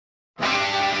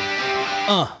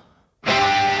Yeah.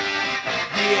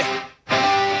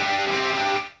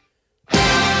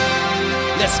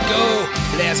 Let's go.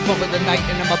 Last bump of the night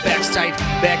and my back's tight.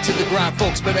 Back to the grind,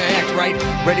 folks, better act right.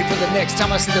 Ready for the next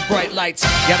time I see the bright lights.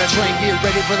 Gotta train gear,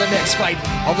 ready for the next fight.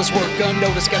 All this work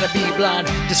unnoticed, gotta be blind.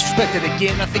 Disrespected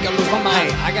again, I think I lose my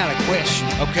mind. Hey, I got a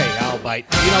question. Okay, I'll bite.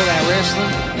 You know that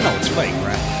wrestling? You know it's fake,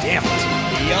 right? Damn it.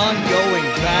 The ongoing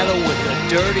battle with the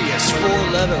dirtiest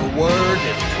four-letter word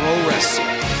in pro wrestling.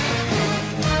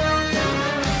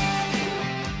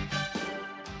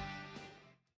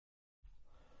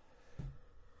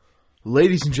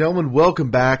 Ladies and gentlemen, welcome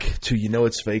back to You Know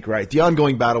It's Fake, Right? The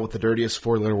ongoing battle with the dirtiest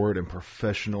four-letter word in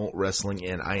professional wrestling,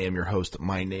 and I am your host.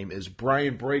 My name is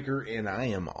Brian Breaker, and I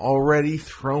am already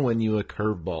throwing you a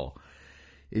curveball.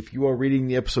 If you are reading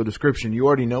the episode description, you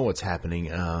already know what's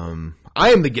happening. I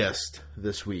am the guest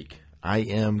this week. I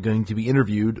am going to be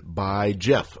interviewed by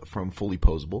Jeff from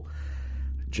FullyPoseable.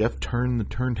 Jeff turned the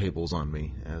turntables on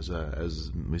me, as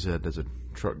we said, as a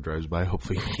truck drives by.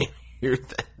 Hopefully you can't hear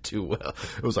that too well.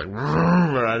 It was like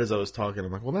right as I was talking.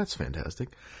 I'm like, well, that's fantastic.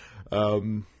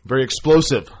 Very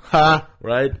explosive,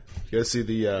 right? You guys see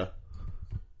the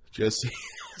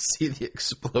see the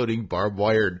exploding barbed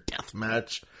wire death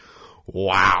match?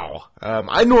 Wow.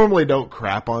 I normally don't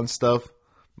crap on stuff,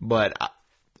 but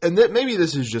maybe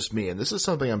this is just me, and this is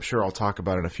something I'm sure I'll talk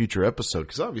about in a future episode,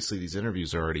 because obviously these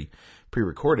interviews are already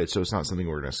pre-recorded, so it's not something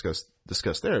we're going to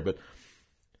discuss there, but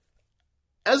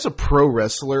as a pro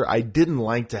wrestler, I didn't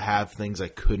like to have things I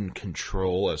couldn't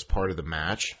control as part of the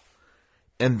match.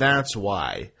 And that's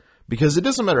why. Because it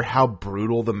doesn't matter how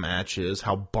brutal the match is,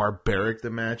 how barbaric the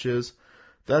match is,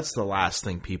 that's the last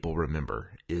thing people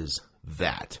remember, is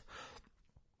that.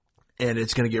 And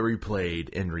it's going to get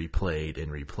replayed and replayed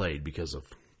and replayed because of,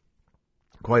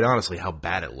 quite honestly, how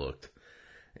bad it looked.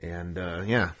 And,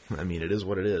 yeah, I mean, it is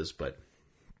what it is. But,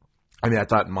 I mean, I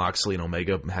thought Moxley and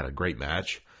Omega had a great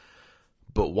match.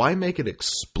 But why make it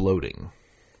exploding?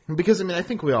 Because, I mean, I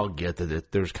think we all get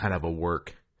that there's kind of a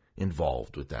work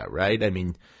involved with that, right? I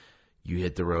mean, you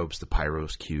hit the ropes, the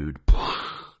pyro's cued,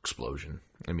 explosion.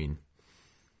 I mean,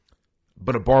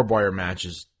 but a barbed wire match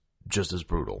is just as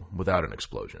brutal without an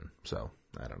explosion. So,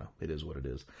 I don't know. It is what it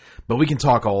is. But we can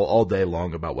talk all day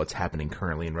long about what's happening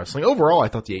currently in wrestling. Overall, I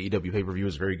thought the AEW pay-per-view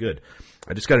was very good.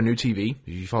 I just got a new TV.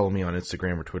 If you follow me on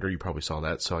Instagram or Twitter, you probably saw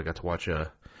that. So I got to watch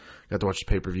the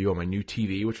pay-per-view on my new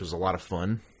TV, which was a lot of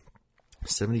fun.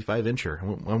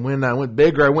 75-incher. When I went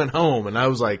big or I went home, and I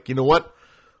was like, you know what?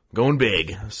 I'm going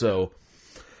big. So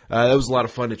that was a lot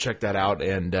of fun to check that out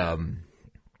and kind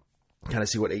of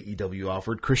see what AEW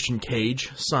offered. Christian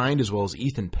Cage signed, as well as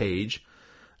Ethan Page.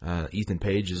 Ethan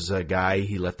Page is a guy,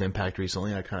 he left Impact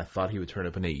recently. I kind of thought he would turn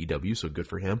up in AEW, so good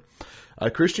for him.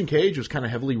 Christian Cage was kind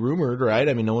of heavily rumored, right?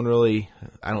 I mean,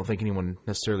 I don't think anyone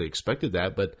necessarily expected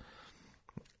that, but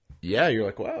yeah, you're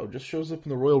like, wow, just shows up in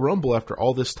the Royal Rumble after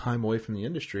all this time away from the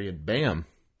industry, and bam,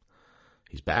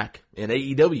 he's back in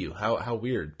AEW. How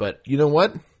weird. But you know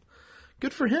what?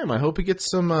 Good for him. I hope he gets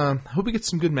some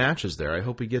good matches there. I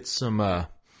hope he gets some I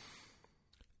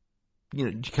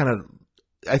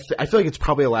feel like it's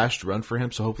probably a last run for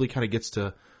him, so hopefully he kind of gets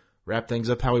to wrap things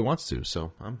up how he wants to.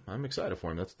 So I'm excited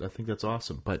for him. I think that's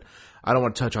awesome. But I don't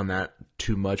want to touch on that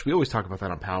too much. We always talk about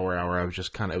that on Power Hour. It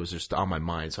was just on my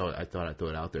mind, so I thought I'd throw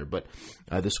it out there. But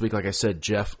this week, like I said,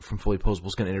 Jeff from FullyPoseable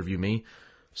is going to interview me.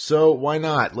 So why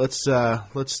not? Let's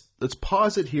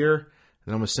pause it here,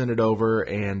 and I'm going to send it over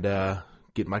and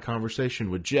get my conversation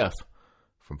with Jeff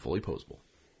from FullyPoseable.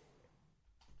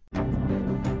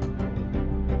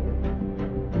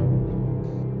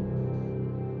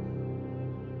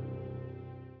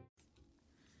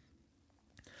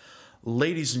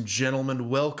 Ladies and gentlemen,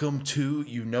 welcome to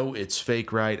You Know It's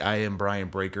Fake, Right? I am Brian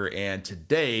Breaker, and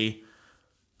today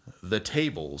the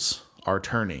tables are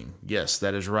turning. Yes,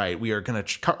 that is right. We are going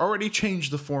to already change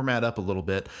the format up a little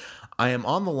bit. I am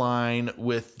on the line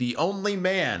with the only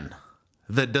man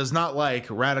that does not like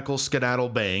radical skedaddle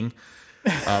bang.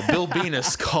 Bill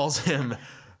Venus calls him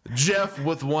Jeff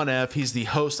with one F. He's the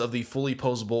host of the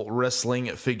FullyPoseable Wrestling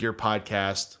Figure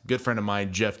Podcast. Good friend of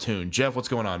mine, Jeff Toon. Jeff, what's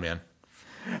going on, man?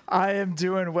 I am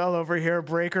doing well over here,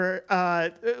 Breaker.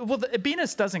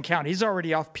 Venus doesn't count. He's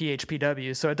already off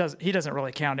PHPW, so he doesn't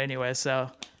really count anyway.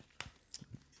 So,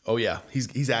 oh yeah,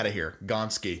 he's out of here.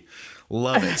 Gonski,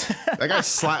 love it. That guy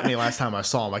slapped me last time I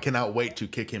saw him. I cannot wait to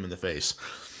kick him in the face.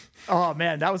 Oh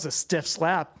man, that was a stiff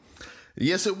slap.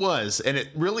 Yes, it was, and it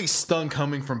really stung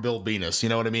coming from Bill Venus. You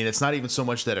know what I mean? It's not even so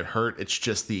much that it hurt; it's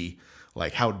just the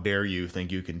how dare you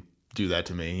think you can do that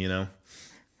to me? You know.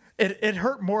 It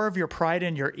hurt more of your pride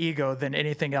and your ego than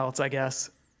anything else, I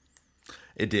guess.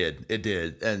 It did. It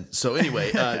did. And so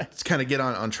anyway, to kind of get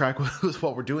on track with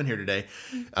what we're doing here today,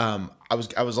 I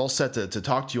was all set to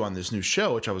talk to you on this new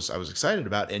show, which I was excited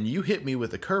about. And you hit me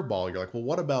with a curveball. You're like, well,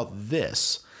 what about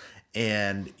this?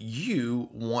 And you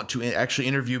want to actually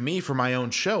interview me for my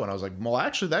own show. And I was like, well,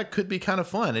 actually, that could be kind of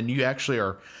fun. And you actually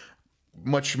are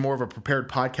much more of a prepared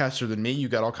podcaster than me. You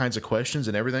got all kinds of questions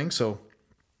and everything. So,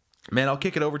 man, I'll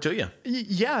kick it over to you.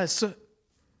 Yeah. So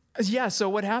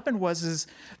what happened is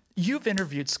you've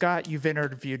interviewed Scott, you've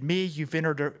interviewed me, you've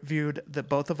interviewed the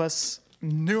both of us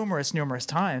numerous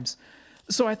times.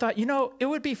 So I thought, it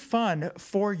would be fun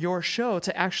for your show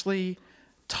to actually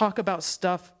talk about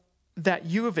stuff that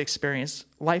you have experienced,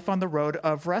 life on the road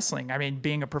of wrestling. I mean,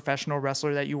 being a professional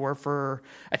wrestler that you were for,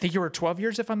 I think you were 12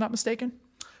 years, if I'm not mistaken.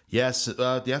 Yes.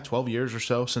 12 years or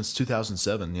so, since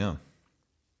 2007. Yeah.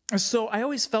 So I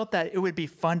always felt that it would be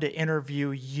fun to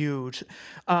interview you,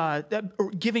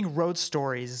 giving road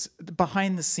stories,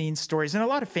 behind the scenes stories. And a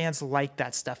lot of fans like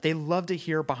that stuff. They love to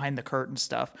hear behind the curtain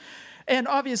stuff. And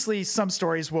obviously some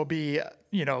stories will be,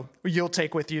 you'll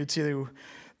take with you to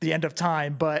the end of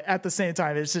time. But at the same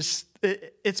time, it's just,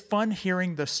 it's fun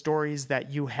hearing the stories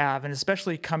that you have, and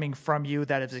especially coming from you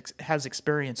that has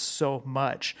experienced so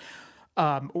much.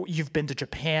 You've been to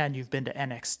Japan, you've been to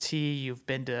NXT, you've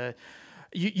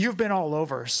been all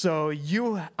over. So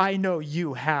I know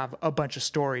you have a bunch of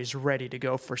stories ready to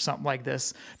go for something like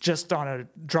this, just on a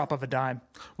drop of a dime.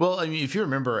 Well, I mean, if you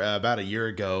remember about a year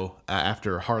ago,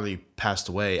 after Harley passed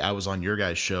away, I was on your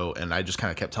guys' show and I just kind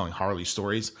of kept telling Harley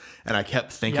stories, and I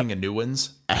kept thinking of new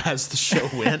ones as the show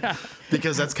went,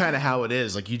 because that's kind of how it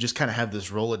is. Like, you just kind of have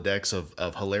this Rolodex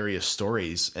of hilarious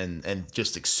stories and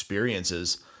just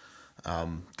experiences.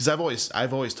 Because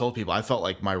I've always told people I felt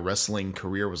like my wrestling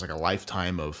career was like a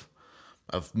lifetime of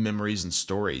memories and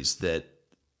stories that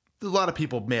a lot of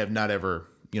people may have not ever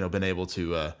been able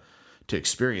to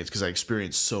experience, because I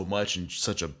experienced so much in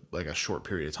such a short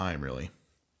period of time, really.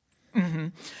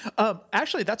 Mm-hmm.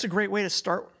 Actually, that's a great way to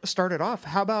start it off.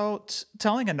 How about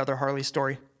telling another Harley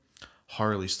story?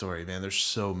 Harley story, man. There's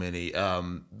so many.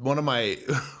 One of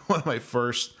my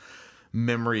first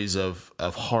memories of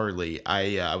Harley.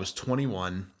 I was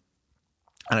 21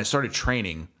 and I started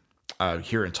training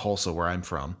here in Tulsa, where I'm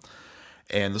from.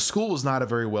 And the school was not a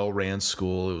very well ran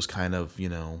school. It was kind of,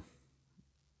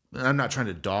 I'm not trying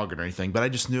to dog it or anything, but I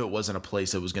just knew it wasn't a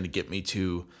place that was going to get me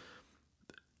to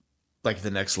like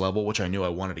the next level, which I knew I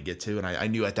wanted to get to. And I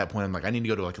knew at that point, I'm like, I need to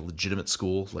go to like a legitimate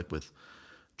school, like with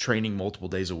training multiple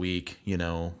days a week,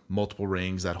 multiple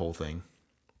rings, that whole thing.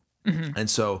 Mm-hmm. And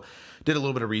so did a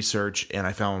little bit of research, and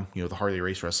I found, the Harley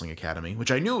Race Wrestling Academy,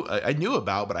 which I knew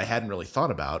about, but I hadn't really thought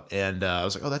about. And I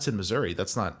was like, oh, that's in Missouri.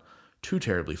 That's not too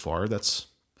terribly far. That's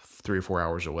 3 or 4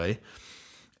 hours away.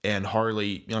 And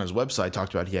Harley, on his website,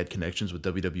 talked about he had connections with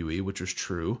WWE, which was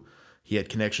true. He had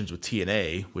connections with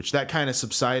TNA, which that kind of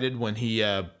subsided when he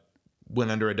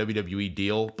went under a WWE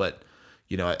deal. But,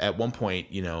 at one point,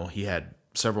 he had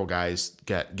several guys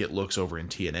get looks over in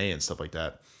TNA and stuff like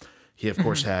that. He, of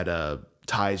course, had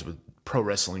ties with Pro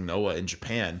Wrestling Noah in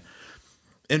Japan.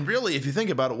 And really, if you think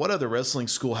about it, what other wrestling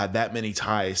school had that many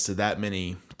ties to that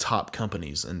many top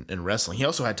companies in wrestling? He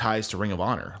also had ties to Ring of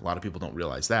Honor. A lot of people don't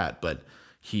realize that. But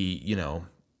he,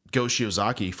 Go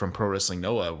Shiozaki from Pro Wrestling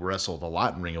Noah wrestled a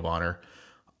lot in Ring of Honor.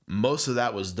 Most of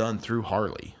that was done through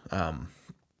Harley.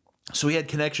 So he had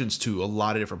connections to a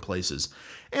lot of different places,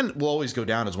 and will always go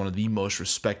down as one of the most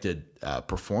respected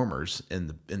performers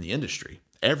in the industry.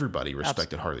 Everybody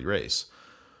respected Harley Race.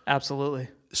 Absolutely.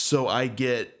 So I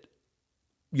get,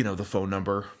 the phone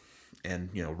number and,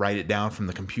 write it down from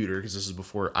the computer, because this is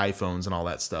before iPhones and all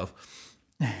that stuff.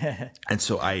 And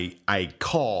so I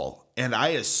call, and I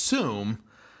assume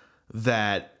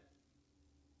that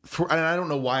and I don't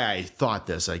know why I thought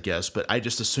this, I guess, but I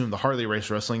just assumed the Harley Race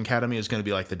Wrestling Academy is going to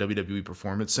be like the WWE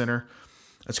Performance Center.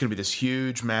 It's going to be this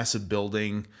huge, massive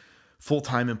building,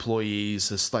 full-time employees,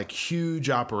 this like huge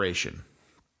operation.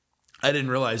 I didn't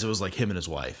realize it was like him and his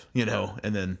wife,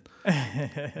 and then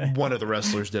one of the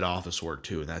wrestlers did office work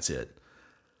too, and that's it.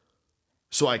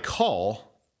 So I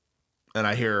call, and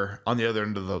I hear on the other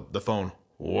end of the phone,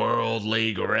 World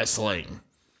League Wrestling.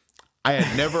 I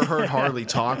had never heard Harley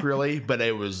talk really, but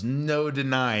it was no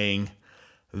denying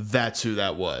that's who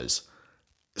that was.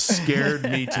 Scared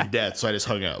me to death, so I just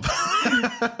hung up.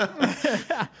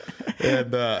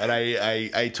 and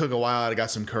I took a while. I got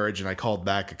some courage, and I called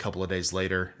back a couple of days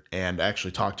later and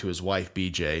actually talked to his wife,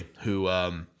 BJ, who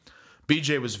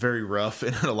BJ was very rough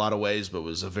in a lot of ways, but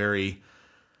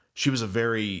she was a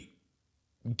very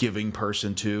giving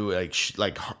person too.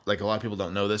 Like a lot of people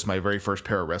don't know this. My very first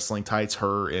pair of wrestling tights,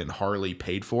 her and Harley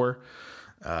paid for.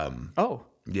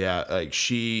 Yeah, like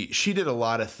she did a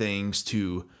lot of things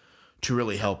to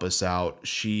really help us out.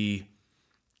 She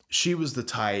was the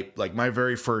type, like my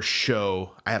very first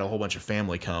show, I had a whole bunch of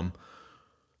family come.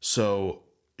 So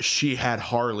she had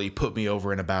Harley put me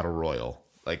over in a battle royal.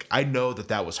 Like I know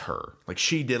that was her. Like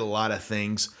she did a lot of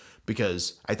things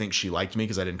because I think she liked me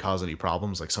because I didn't cause any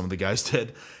problems like some of the guys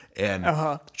did. And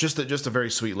just a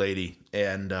very sweet lady.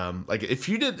 And like if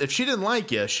she didn't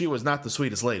like you, she was not the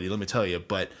sweetest lady, let me tell you.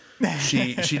 But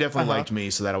she definitely liked me,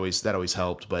 so that always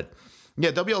helped. But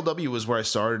yeah, WLW was where I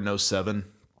started in 07.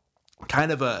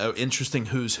 Kind of a interesting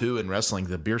who's who in wrestling.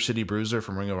 The Beer City Bruiser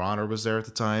from Ring of Honor was there at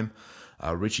the time.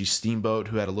 Richie Steamboat,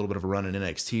 who had a little bit of a run in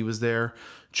NXT, was there.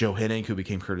 Joe Hennig, who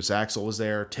became Curtis Axel, was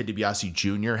there. Ted DiBiase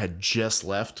Jr. had just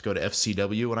left to go to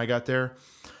FCW when I got there.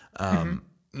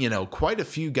 You know, quite a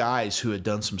few guys who had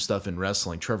done some stuff in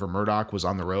wrestling. Trevor Murdoch was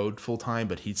on the road full time,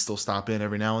 but he'd still stop in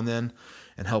every now and then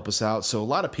and help us out. So a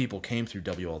lot of people came through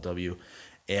WLW,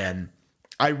 and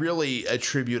I really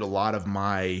attribute a lot of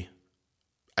my,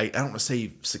 I don't want to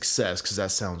say success because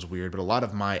that sounds weird, but a lot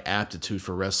of my aptitude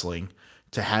for wrestling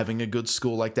to having a good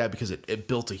school like that, because it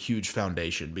built a huge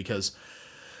foundation. Because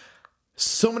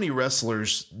so many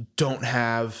wrestlers don't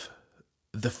have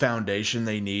the foundation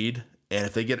they need. And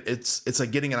if they get, it's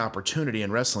like getting an opportunity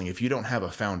in wrestling. If you don't have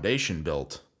a foundation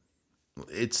built,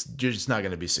 you're just not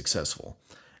going to be successful.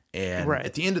 And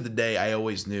at the end of the day, I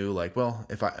always knew, like, well,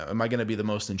 am I going to be the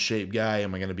most in shape guy?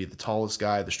 Am I going to be the tallest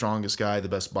guy, the strongest guy, the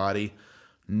best body?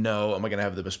 No. Am I going to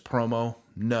have the best promo?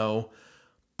 No.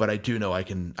 But I do know I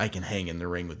can hang in the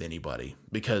ring with anybody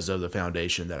because of the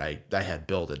foundation that I had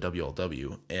built at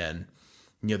WLW. And,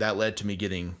 you know, that led to me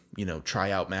getting, you know,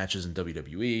 tryout matches in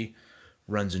WWE,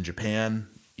 runs in Japan,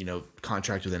 you know,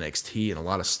 contract with NXT and a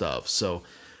lot of stuff. So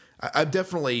I'm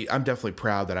definitely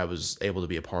proud that I was able to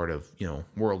be a part of, you know,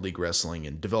 World League Wrestling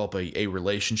and develop a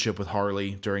relationship with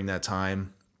Harley during that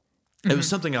time. It was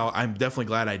something I'm definitely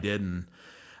glad I did. And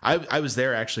I was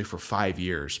there actually for 5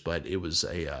 years, but it was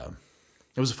a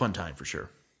fun time for sure.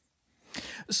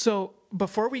 So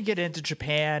before we get into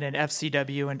Japan and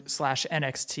FCW and /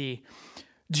 NXT,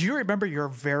 do you remember your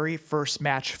very first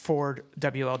match for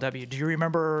WLW? Do you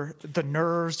remember the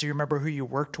nerves? Do you remember who you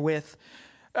worked with?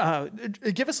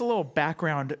 Give us a little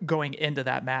background going into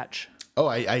that match. Oh,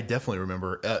 I definitely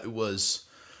remember. It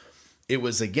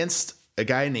was against a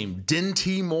guy named Din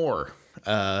T. Moore,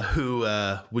 who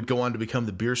would go on to become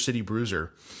the Beer City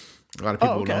Bruiser. A lot of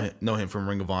people know him from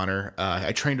Ring of Honor.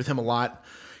 I trained with him a lot.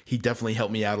 He definitely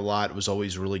helped me out a lot. It was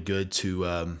always really good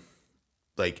to,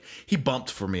 he bumped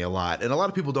for me a lot. And a lot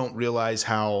of people don't realize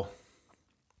how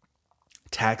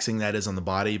taxing that is on the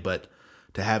body, but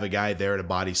to have a guy there to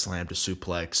body slam, to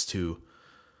suplex, to,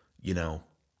 you know,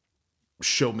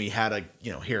 show me how to,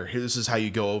 you know, here, this is how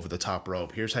you go over the top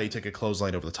rope. Here's how you take a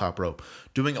clothesline over the top rope.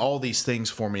 Doing all these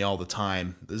things for me all the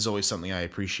time. This is always something I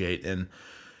appreciate. And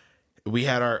I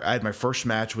had my first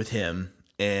match with him,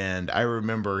 and I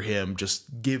remember him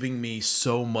just giving me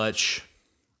so much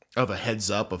of a heads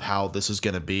up of how this is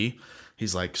going to be.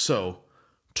 He's like, so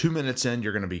 2 minutes in,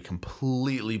 you're going to be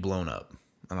completely blown up.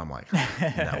 And I'm like,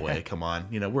 no way, come on.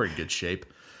 You know, we're in good shape.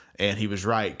 And he was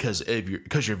right because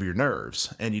of your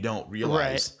nerves, and you don't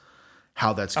realize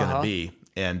how that's going to be.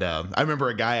 And I remember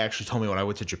a guy actually told me when I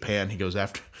went to Japan, he goes,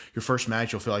 after your first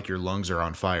match, you'll feel like your lungs are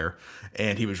on fire.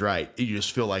 And he was right. You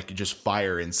just feel like just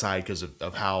fire inside because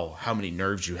of how many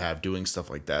nerves you have doing stuff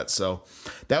like that. So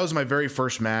that was my very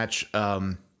first match.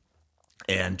 And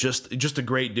just a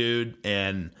great dude.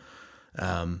 And,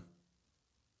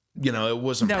 you know, it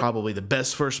wasn't probably the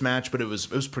best first match, but it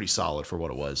was pretty solid for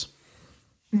what it was.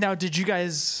 Now, did you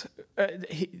guys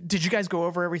go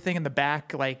over everything in the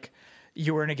back? Like,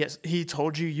 you were going to get, he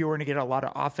told you were going to get a lot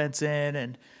of offense in,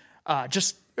 and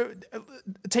just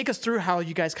take us through how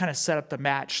you guys kind of set up the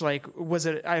match. Like, was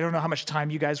it, I don't know how much time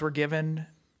you guys were given.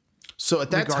 So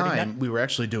at that time, we were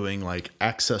actually doing like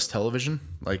access television,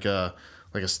 like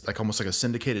almost like a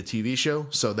syndicated TV show.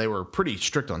 So they were pretty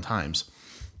strict on times.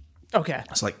 Okay.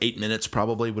 It's like 8 minutes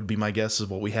probably would be my guess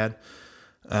of what we had.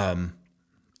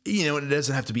 You know, and it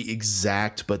doesn't have to be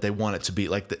exact, but they want it to be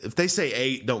like, if they say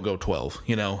 8, don't go 12,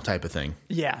 you know, type of thing.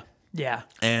 Yeah. Yeah.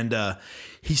 And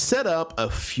he set up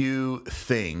a few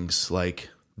things like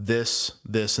this,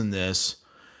 and this.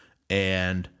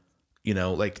 And, you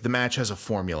know, like the match has a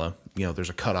formula. You know,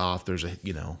 there's a cutoff, there's a,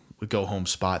 you know, a go home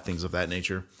spot, things of that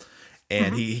nature.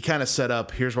 And he kind of set up,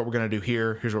 here's what we're going to do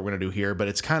here, here's what we're going to do here. But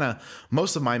it's kind of,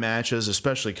 most of my matches,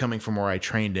 especially coming from where I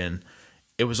trained in,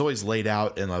 it was always laid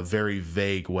out in a very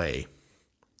vague way.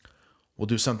 We'll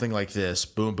do something like this,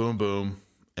 boom, boom, boom,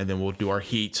 and then we'll do our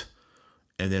heat,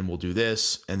 and then we'll do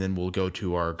this, and then we'll go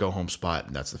to our go home spot,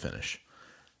 and that's the finish.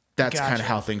 that's Gotcha. kind of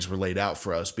how things were laid out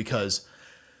for us, because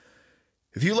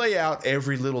if you lay out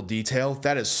every little detail,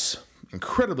 that is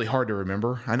incredibly hard to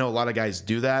remember. I know a lot of guys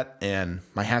do that, and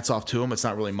my hat's off to them. It's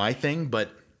not really my thing,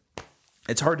 but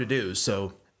it's hard to do.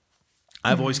 So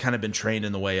I've always kind of been trained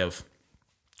in the way of,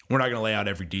 we're not going to lay out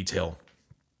every detail.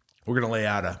 We're going to lay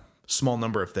out a small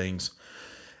number of things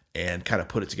and kind of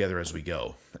put it together as we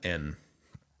go. And,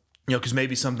 you know, because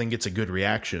maybe something gets a good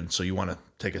reaction, so you want to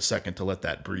take a second to let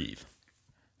that breathe.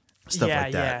 Stuff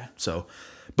like that. Yeah. So,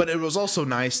 but it was also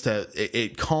nice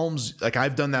it calms, like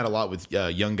I've done that a lot with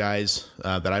young guys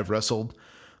that I've wrestled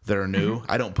that are new.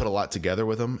 I don't put a lot together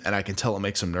with them, and I can tell it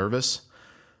makes them nervous.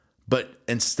 But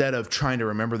instead of trying to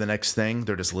remember the next thing,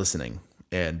 they're just listening.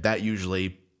 And that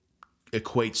usually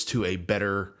equates to a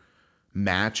better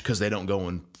match, because they don't go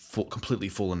in completely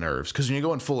full of nerves. Because when you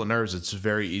go in full of nerves, it's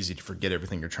very easy to forget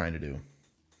everything you're trying to do.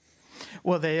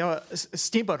 Well,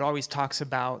 Steamboat always talks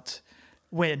about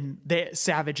when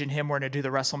Savage and him were going to do the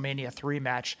WrestleMania 3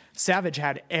 match, Savage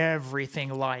had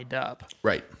everything lined up.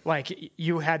 Right. Like,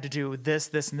 you had to do this,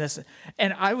 this, and this.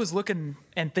 And I was looking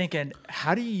and thinking,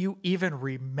 how do you even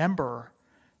remember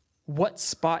what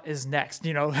spot is next?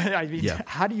 You know, I mean,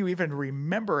 How do you even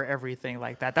remember everything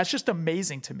like that? That's just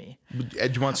amazing to me.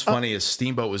 And what's funny is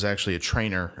Steamboat was actually a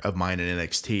trainer of mine in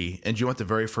NXT. And do you know what the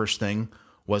very first thing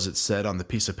was it said on the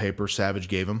piece of paper Savage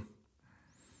gave him?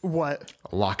 What?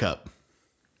 Lock up.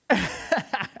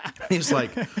 He's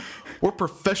like, we're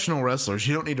professional wrestlers.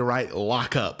 You don't need to write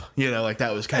lock up. You know, like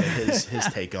that was kind of his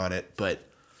take on it. But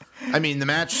I mean, the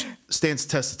match stands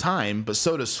the test of time, but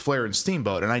so does Flair and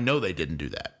Steamboat. And I know they didn't do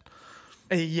that.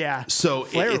 Yeah. So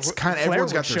it's kind of,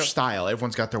 everyone's got their style.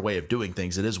 Everyone's got their way of doing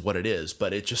things. It is what it is.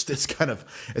 But it's kind of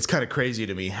crazy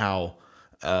to me how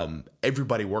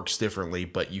everybody works differently,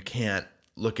 but you can't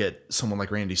look at someone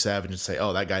like Randy Savage and say,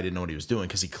 oh, that guy didn't know what he was doing,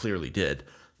 because he clearly did.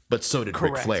 But so did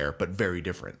Ric Flair, but very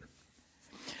different.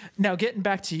 Now, getting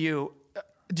back to you,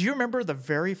 do you remember the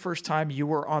very first time you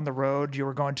were on the road? You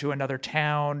were going to another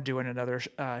town, doing another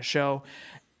show,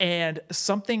 and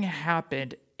something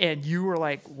happened, and you were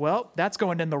like, well, that's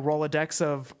going in the Rolodex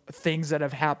of things that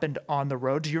have happened on the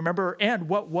road. Do you remember? And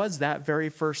what was that very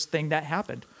first thing that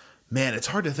happened? Man, it's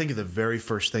hard to think of the very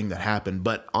first thing that happened.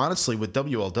 But honestly, with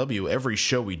WLW, every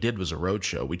show we did was a road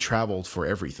show. We traveled for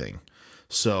everything.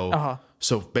 So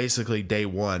basically day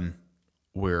one,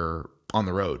 we're on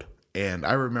the road. And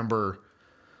I remember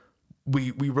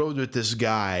we rode with this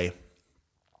guy.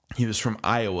 He was from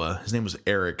Iowa. His name was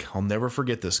Eric. I'll never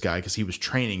forget this guy, because he was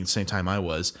training the same time I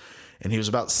was. And he was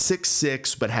about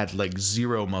 6'6", but had like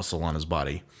zero muscle on his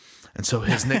body. And so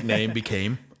his nickname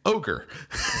became Ogre.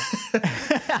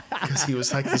 Because he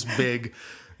was like this big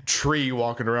tree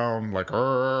walking around like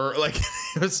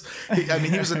he was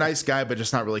a nice guy, but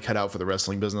just not really cut out for the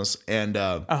wrestling business. And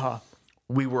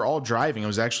we were all driving. It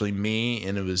was actually me,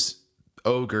 and it was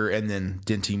Ogre, and then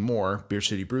Dinty Moore, Beer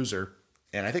City Bruiser,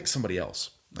 and I think somebody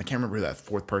else. I can't remember who that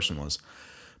fourth person was.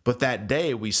 But that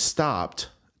day we stopped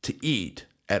to eat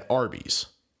at Arby's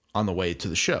on the way to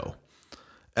the show.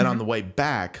 And on the way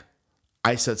back,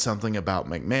 I said something about,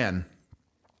 man,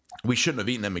 we shouldn't have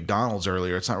eaten at McDonald's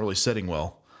earlier. It's not really sitting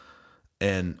well.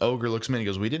 And Ogre looks at me and he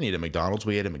goes, we didn't eat at McDonald's.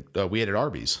 We ate at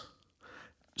Arby's.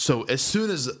 So as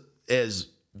soon as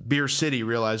Beer City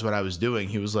realized what I was doing,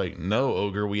 he was like, no,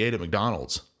 Ogre, we ate at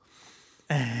McDonald's.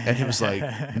 And he was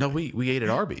like, no, we ate at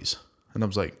Arby's. And I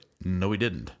was like, no, we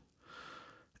didn't.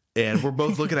 And we're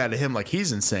both looking at him like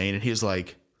he's insane. And he's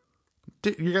like,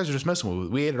 you guys are just messing with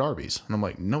me. We ate at Arby's. And I'm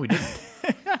like, no, we didn't.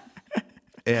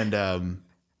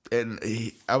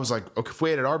 I was like, okay, if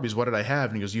we ate at Arby's, what did I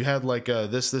have? And he goes, you had like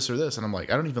this, or this. And I'm like,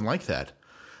 I don't even like that.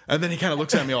 And then he kind of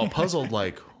looks at me all puzzled,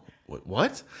 like,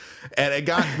 what? And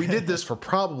we did this for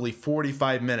probably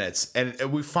 45 minutes. And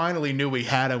we finally knew we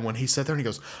had him when he sat there and he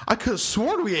goes, I could have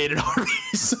sworn we ate at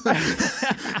Arby's.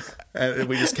 And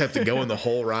we just kept it going the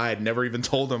whole ride. Never even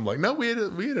told him, like, no, we ate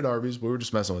at Arby's. We were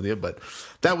just messing with you. But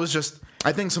that was just,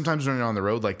 I think sometimes when you're on the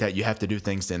road like that, you have to do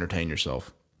things to entertain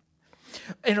yourself.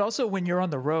 And also, when you're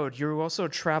on the road, you also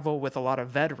travel with a lot of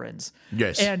veterans.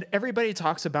 Yes. And everybody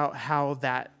talks about how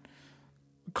that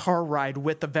car ride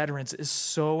with the veterans is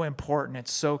so important.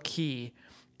 It's so key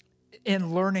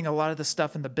in learning a lot of the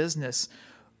stuff in the business.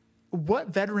 What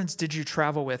veterans did you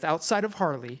travel with outside of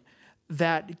Harley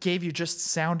that gave you just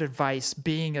sound advice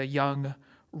being a young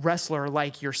wrestler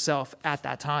like yourself at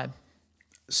that time?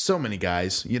 So many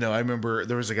guys. You know, I remember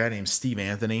there was a guy named Steve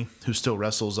Anthony who still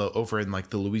wrestles over in like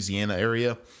the Louisiana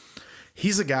area.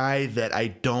 He's a guy that I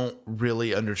don't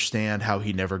really understand how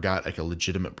he never got like a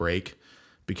legitimate break,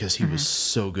 because he was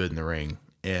so good in the ring.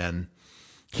 And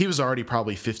he was already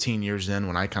probably 15 years in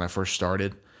when I kind of first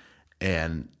started.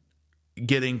 And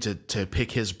getting to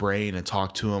pick his brain and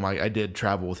talk to him. I did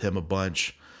travel with him a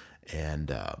bunch,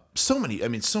 and so many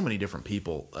different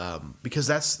people, because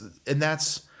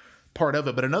that's part of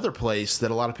it. But another place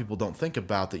that a lot of people don't think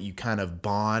about that you kind of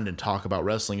bond and talk about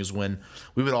wrestling is when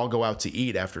we would all go out to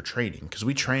eat after training, because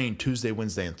we trained Tuesday,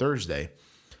 Wednesday, and Thursday.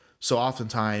 So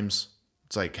oftentimes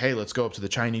it's like, hey, let's go up to the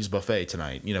Chinese buffet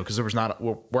tonight, because there was not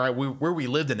where we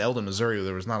lived in Eldon, Missouri,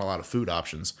 there was not a lot of food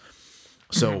options.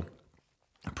 So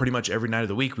pretty much every night of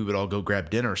the week we would all go grab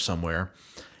dinner somewhere.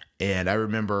 And I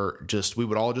remember we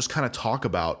would all just kind of talk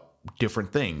about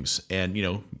different things, and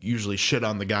usually shit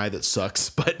on the guy that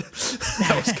sucks, but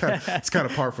it's kind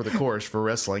of par for the course for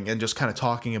wrestling, and just kind of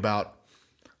talking about,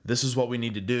 this is what we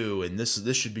need to do, and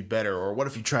this should be better, or what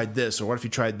if you tried this, or what if you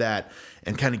tried that,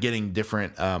 and kind of getting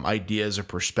different ideas or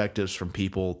perspectives from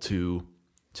people to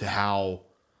how,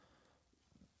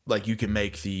 like, you can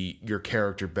make your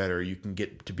character better, you can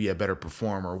get to be a better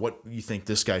performer, what you think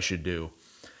this guy should do.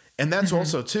 And that's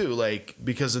also too, like,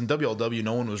 because in WLW,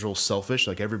 no one was real selfish.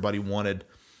 Like, everybody wanted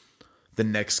the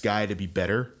next guy to be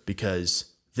better,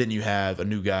 because then you have a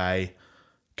new guy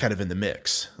kind of in the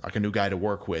mix, like a new guy to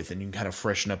work with, and you can kind of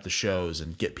freshen up the shows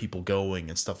and get people going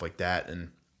and stuff like that.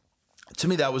 And to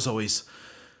me, that was always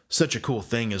such a cool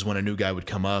thing, is when a new guy would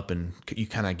come up and you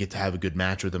kind of get to have a good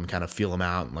match with them, kind of feel them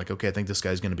out, and like, okay, I think this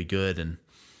guy's going to be good, and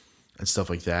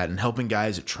stuff like that, and helping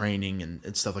guys at training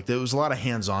and stuff like that. It was a lot of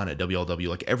hands-on at WLW.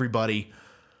 Like, everybody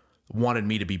wanted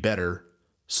me to be better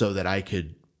so that I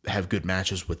could have good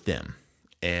matches with them.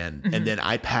 And then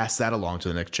I passed that along to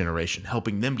the next generation,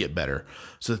 helping them get better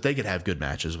so that they could have good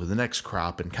matches with the next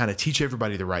crop, and kind of teach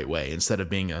everybody the right way, instead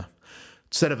of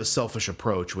a selfish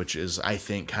approach, which is, I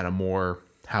think, kind of more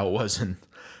how it was in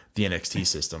the NXT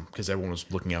system, because everyone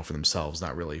was looking out for themselves,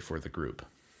 not really for the group.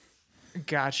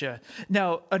 Gotcha.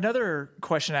 Now, another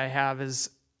question I have is,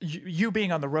 you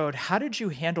being on the road, how did you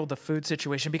handle the food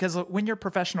situation? Because when you're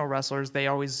professional wrestlers, they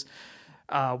always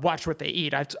watch what they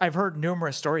eat. I've heard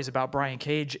numerous stories about Brian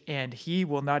Cage, and he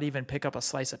will not even pick up a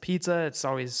slice of pizza. It's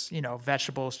always,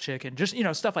 vegetables, chicken, just,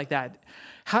 stuff like that.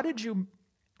 How did you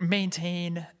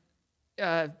maintain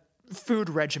food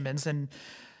regimens and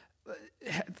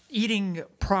eating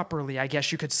properly, I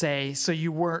guess you could say, so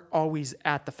you weren't always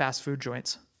at the fast food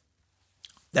joints?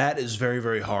 That is very,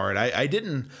 very hard. I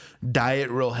didn't diet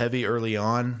real heavy early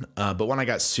on, but when I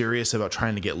got serious about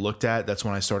trying to get looked at, that's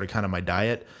when I started kind of my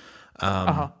diet.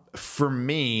 For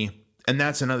me, and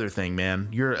that's another thing, man,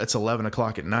 it's 11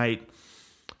 o'clock at night.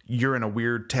 You're in a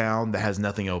weird town that has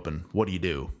nothing open. What do you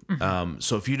do?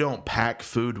 So if you don't pack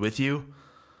food with you,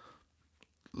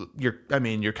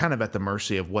 you're kind of at the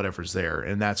mercy of whatever's there.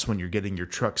 And that's when you're getting your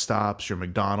truck stops, your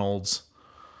McDonald's,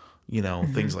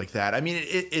 things like that. I mean,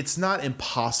 it's not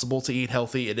impossible to eat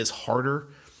healthy. It is harder.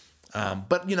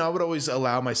 But, I would always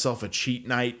allow myself a cheat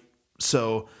night.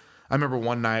 So I remember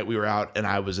one night we were out and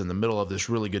I was in the middle of this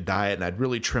really good diet, and I'd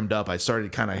really trimmed up. I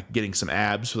started kind of getting some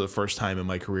abs for the first time in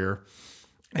my career.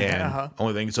 And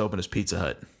only thing that's open is Pizza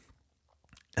Hut.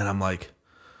 And I'm like,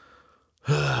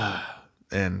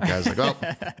 and guys like, oh,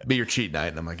 be your cheat night.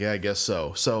 And I'm like, yeah, I guess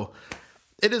so. So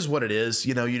it is what it is.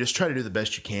 You just try to do the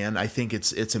best you can. I think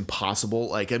it's impossible.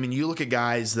 Like, I mean, you look at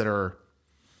guys that are,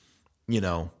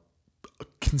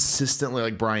 consistently,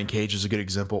 like Brian Cage is a good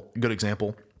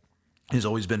example. He's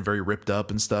always been very ripped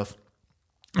up and stuff.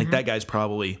 Like, that guy's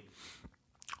probably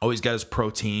always got his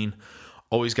protein,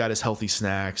 always got his healthy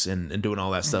snacks and doing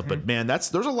all that stuff. But man,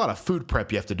 there's a lot of food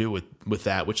prep you have to do with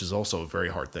that, which is also a very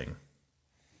hard thing.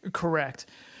 Correct.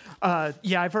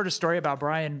 Yeah, I've heard a story about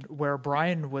Brian where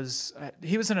Brian was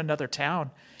in another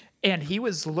town, and he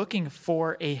was looking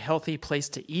for a healthy place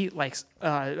to eat, like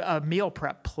a meal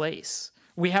prep place.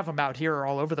 We have them out here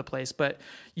all over the place, but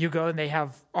you go and they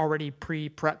have already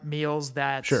pre-prep meals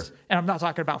that, sure. And I'm not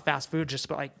talking about fast food, just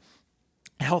but like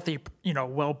healthy,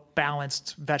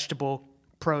 well-balanced vegetable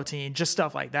protein, just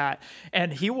stuff like that.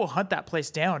 And he will hunt that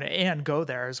place down and go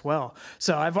there as well.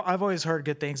 So I've always heard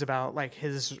good things about like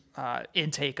his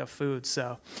intake of food.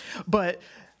 So, but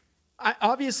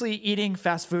obviously eating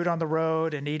fast food on the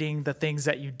road and eating the things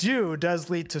that you do does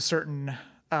lead to certain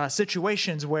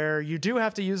situations where you do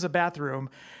have to use a bathroom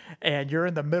and you're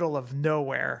in the middle of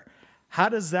nowhere. How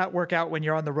does that work out when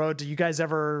you're on the road? Do you guys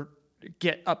ever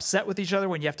get upset with each other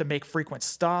when you have to make frequent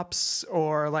stops,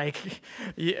 or like,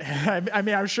 I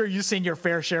mean, I'm sure you've seen your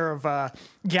fair share of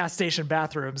gas station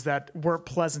bathrooms that weren't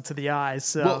pleasant to the eyes.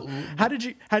 So well, how did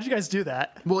you guys do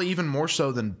that? Well, even more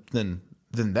so than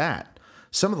that,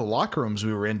 some of the locker rooms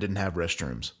we were in didn't have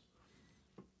restrooms.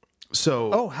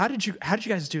 So, how did you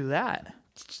guys do that?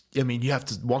 I mean, you have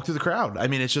to walk through the crowd. I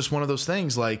mean, it's just one of those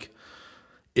things. Like,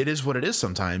 it is what it is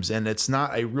sometimes, and it's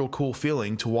not a real cool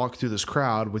feeling to walk through this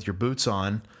crowd with your boots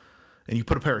on, and you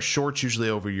put a pair of shorts usually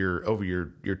over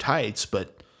your tights,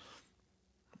 but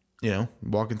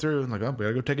walking through and like, oh, we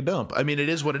gotta go take a dump. I mean, it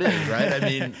is what it is, right? I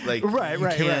mean, like,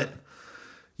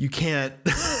 you can't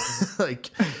like,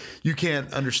 you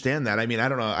can't understand that. I mean, I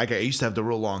don't know. I used to have the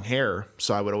real long hair,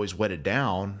 so I would always wet it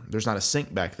down. There's not a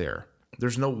sink back there.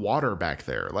 There's no water back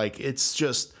there. Like, it's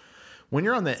just, when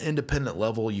you're on the independent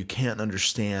level, you can't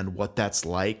understand what that's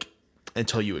like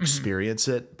until you experience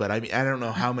it. But I mean, I don't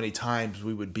know how many times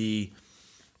we would be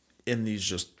in these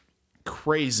just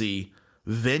crazy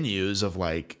venues of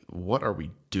like, what are we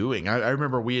doing? I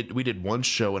remember we did one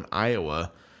show in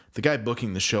Iowa. The guy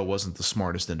booking the show wasn't the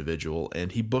smartest individual,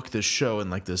 and he booked this show in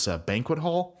like this banquet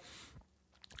hall.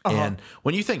 And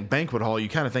when you think banquet hall, you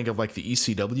kind of think of like the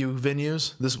ECW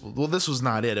venues. This was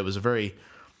not it. It was a very,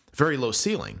 very low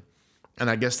ceiling. And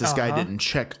I guess this guy didn't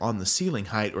check on the ceiling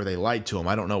height, or they lied to him.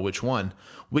 I don't know which one.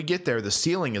 We get there. The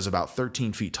ceiling is about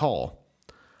 13 feet tall.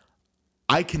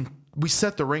 We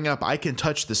set the ring up. I can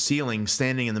touch the ceiling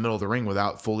standing in the middle of the ring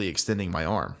without fully extending my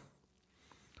arm.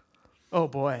 Oh,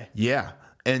 boy. Yeah.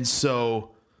 And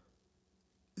so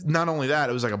not only that,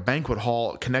 it was like a banquet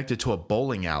hall connected to a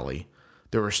bowling alley.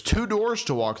 There was 2 doors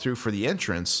to walk through for the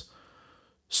entrance.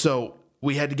 So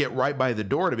we had to get right by the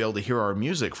door to be able to hear our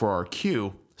music for our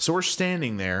cue. So we're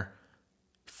standing there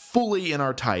fully in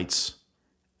our tights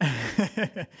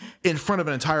in front of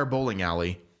an entire bowling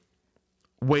alley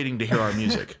waiting to hear our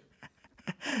music.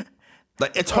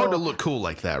 Like, it's hard to look cool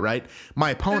like that, right?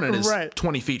 My opponent is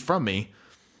 20 feet from me.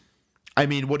 I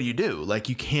mean, what do you do? Like,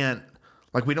 you can't,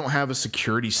 like, we don't have a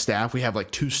security staff. We have like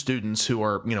 2 students who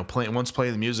are, playing, one's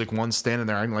playing the music, one's standing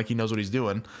there acting like he knows what he's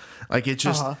doing. Like, it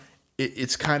just,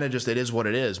 it's kind of just, it is what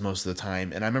it is most of the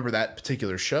time. And I remember that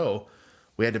particular show,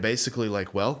 we had to basically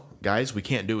like, well, guys, we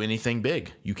can't do anything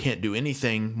big. You can't do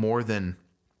anything more than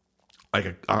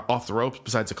like off the ropes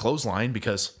besides a clothesline,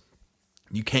 because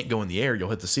you can't go in the air. You'll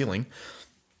hit the ceiling.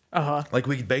 Like,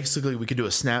 we could do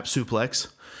a snap suplex,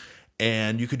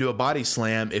 and you could do a body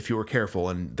slam if you were careful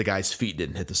and the guy's feet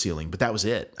didn't hit the ceiling. But that was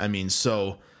it. I mean,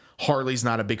 so Harley's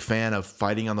not a big fan of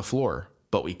fighting on the floor,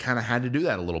 but we kind of had to do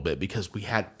that a little bit because it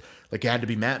had to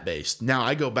be mat based. Now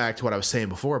I go back to what I was saying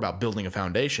before about building a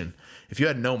foundation. If you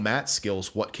had no mat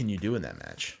skills, what can you do in that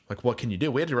match? Like, what can you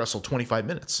do? We had to wrestle 25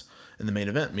 minutes in the main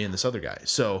event, me and this other guy.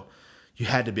 So you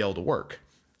had to be able to work.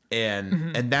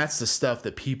 And that's the stuff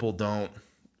that people don't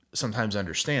sometimes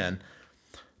understand.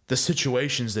 The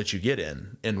situations that you get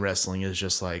in wrestling is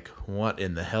just like, what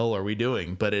in the hell are we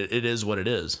doing? But it is what it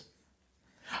is.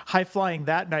 High flying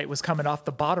that night was coming off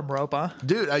the bottom rope, huh?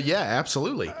 Dude, yeah,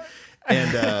 absolutely.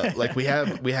 And like, we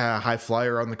had a high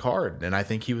flyer on the card, and I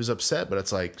think he was upset, but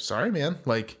it's like, sorry, man.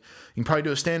 Like, you can probably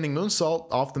do a standing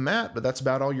moonsault off the mat, but that's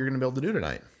about all you're going to be able to do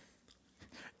tonight.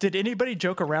 Did anybody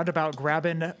joke around about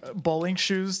grabbing bowling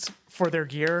shoes for their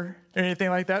gear or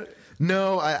anything like that?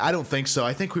 No, I don't think so.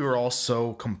 I think we were all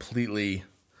so completely,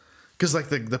 because like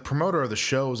the promoter of the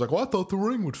show was like, well, I thought the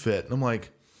ring would fit. And I'm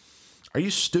like, are you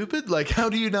stupid? Like, how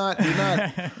do you not?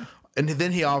 And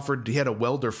then he had a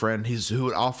welder friend who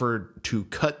had offered to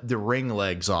cut the ring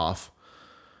legs off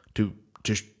to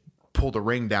just pull the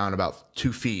ring down about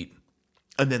 2 feet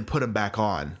and then put them back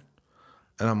on.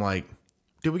 And I'm like,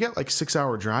 dude, we got like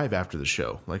 6-hour drive after the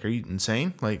show. Like, are you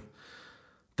insane? Like,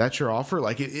 that's your offer?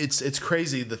 Like, it's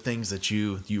crazy the things that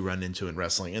you run into in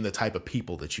wrestling and the type of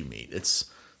people that you meet.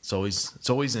 It's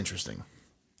always interesting.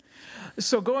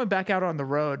 So going back out on the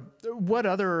road, what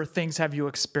other things have you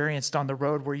experienced on the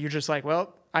road where you're just like,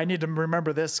 well, I need to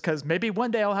remember this because maybe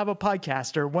one day I'll have a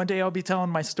podcast or one day I'll be telling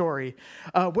my story.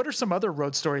 What are some other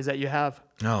road stories that you have?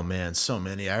 Oh, man, so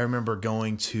many. I remember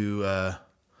going to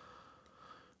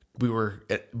we were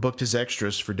booked as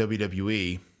extras for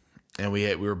WWE, and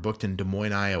we were booked in Des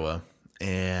Moines, Iowa,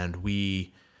 and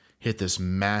we hit this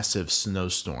massive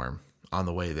snowstorm on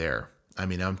the way there. I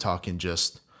mean, I'm talking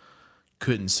just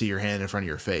couldn't see your hand in front of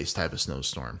your face type of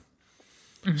snowstorm.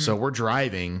 So we're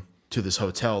driving to this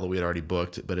hotel that we had already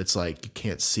booked, but it's like you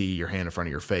can't see your hand in front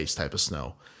of your face type of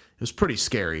snow. It was pretty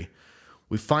scary.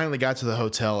 We finally got to the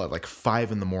hotel at like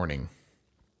 5 a.m,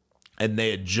 and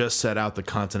they had just set out the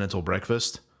continental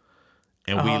breakfast.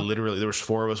 And we literally, there was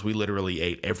 4 of us, we literally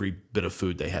ate every bit of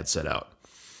food they had set out.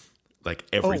 Like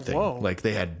everything. Oh, whoa. Like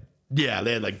they had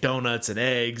like donuts and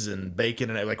eggs and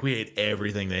bacon, and like we ate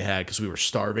everything they had because we were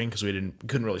starving, because we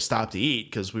couldn't really stop to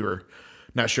eat because we were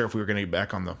not sure if we were going to get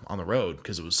back on the road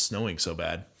because it was snowing so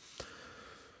bad.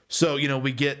 So,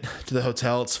 we get to the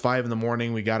hotel, it's 5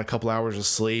 a.m, we got a couple hours of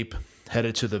sleep,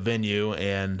 headed to the venue,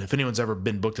 and if anyone's ever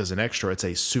been booked as an extra, it's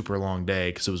a super long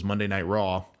day because it was Monday Night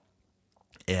Raw.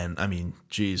 And I mean,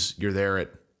 geez, you're there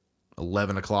at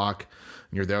 11 o'clock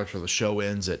and you're there till the show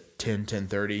ends at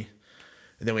 10:30.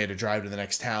 And then we had to drive to the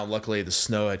next town. Luckily, the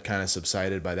snow had kind of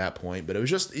subsided by that point. But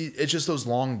it's just those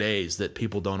long days that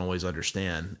people don't always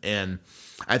understand. And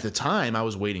at the time, I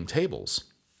was waiting tables.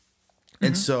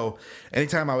 And so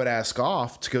anytime I would ask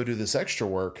off to go do this extra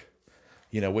work,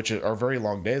 which are very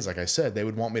long days, like I said, they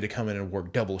would want me to come in and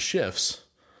work double shifts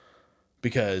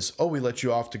because, we let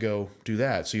you off to go do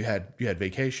that. So you had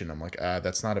vacation. I'm like,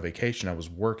 that's not a vacation. I was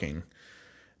working.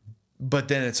 But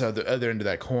then it's other end of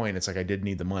that coin. It's like I did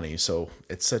need the money. So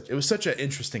it was such an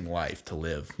interesting life to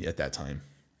live at that time.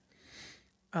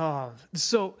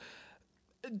 So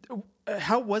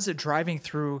how was it driving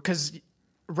through? Because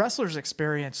wrestlers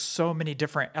experience so many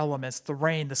different elements: the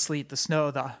rain, the sleet, the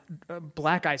snow, the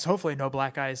black ice. Hopefully no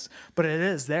black ice, but it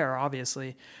is there,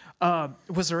 obviously.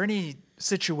 Was there any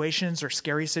situations or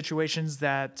scary situations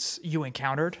that you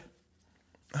encountered?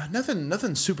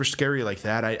 Nothing super scary like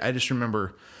that. I just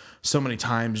remember so many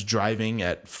times driving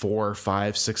at 4,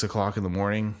 5, 6 o'clock in the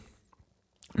morning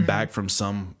back from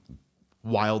some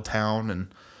wild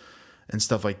town and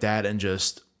stuff like that, and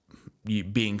just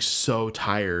being so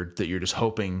tired that you're just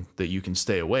hoping that you can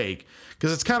stay awake,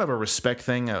 because it's kind of a respect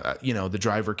thing. The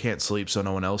driver can't sleep, so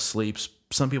no one else sleeps.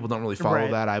 Some people don't really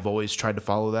follow that. I've always tried to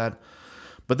follow that,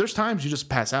 but there's times you just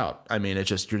pass out. I mean, it's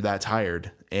just you're that tired,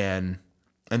 and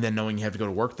then knowing you have to go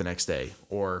to work the next day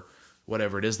or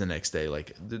whatever it is the next day.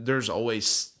 Like there's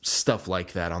always stuff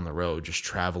like that on the road, just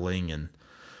traveling and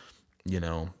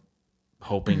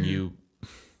hoping you.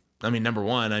 I mean, number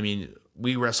one,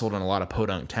 we wrestled in a lot of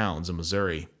podunk towns in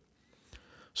Missouri.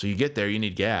 So you get there, you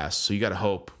need gas. So you got to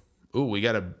hope, we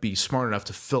got to be smart enough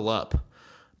to fill up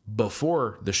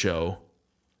before the show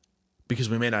because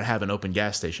we may not have an open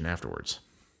gas station afterwards.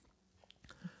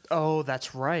 Oh,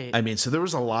 that's right. So there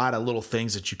was a lot of little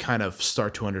things that you kind of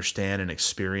start to understand and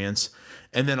experience.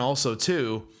 And then also,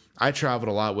 too, I traveled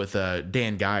a lot with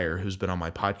Dan Geyer, who's been on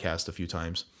my podcast a few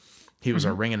times. He was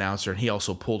our ring announcer, and he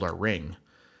also pulled our ring.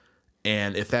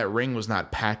 And if that ring was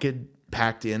not packed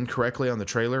in correctly on the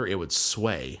trailer, it would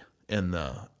sway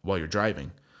while you're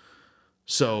driving.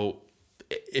 So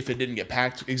if it didn't get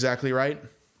packed exactly right,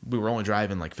 we were only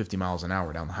driving like 50 miles an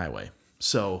hour down the highway.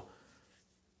 So,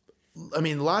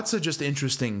 lots of just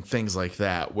interesting things like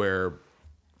that where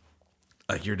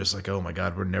you're just like, oh my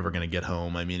God, we're never going to get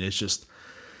home. It was just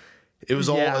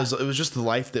the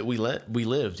life that we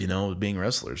lived, being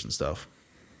wrestlers and stuff.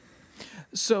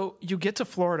 So you get to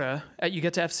Florida, you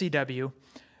get to FCW.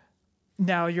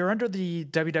 Now you're under the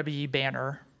WWE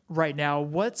banner right now.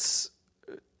 What's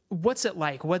it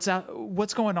like?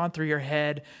 What's going on through your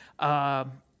head?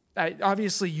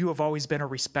 Obviously, you have always been a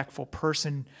respectful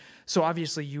person, so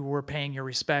obviously you were paying your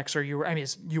respects, or you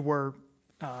were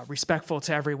respectful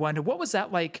to everyone. What was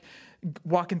that like,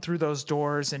 walking through those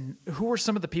doors? And who were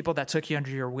some of the people that took you under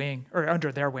your wing, or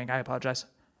under their wing? I apologize.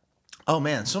 Oh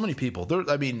man, so many people.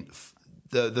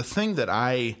 The thing that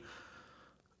I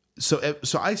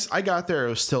got there, it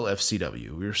was still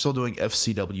FCW. We were still doing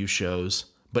FCW shows,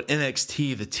 but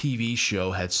NXT, the TV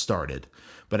show, had started,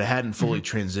 but it hadn't fully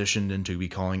transitioned into be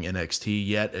calling NXT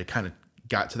yet. It kind of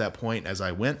got to that point as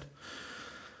I went.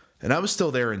 And I was still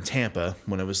there in Tampa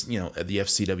when it was, at the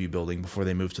FCW building before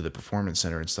they moved to the Performance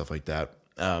Center and stuff like that.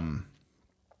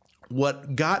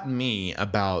 What got me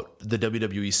about the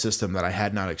WWE system that I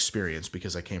had not experienced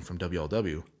because I came from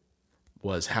WLW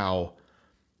was how,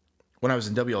 when I was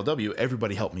in WLW,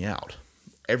 everybody helped me out.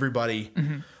 Everybody,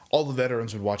 all the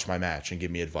veterans would watch my match and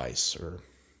give me advice or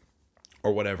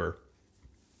whatever.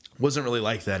 Wasn't really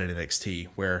like that in NXT,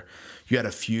 where you had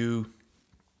a few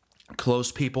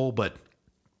close people, but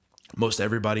most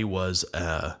everybody was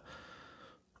like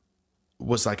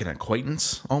an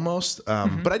acquaintance almost.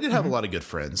 But I did have a lot of good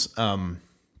friends.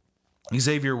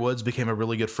 Xavier Woods became a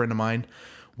really good friend of mine.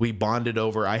 We bonded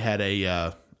over, I had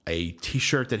a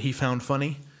t-shirt that he found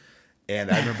funny. And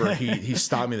I remember he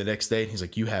stopped me the next day and he's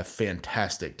like, "You have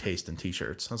fantastic taste in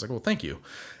t-shirts." I was like, "Well, thank you."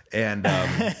 And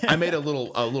I made a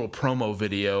little promo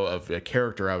video of a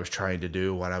character I was trying to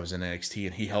do when I was in NXT,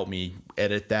 and he helped me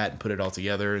edit that and put it all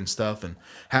together and stuff, and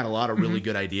had a lot of really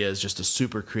good ideas. Just a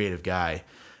super creative guy.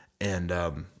 And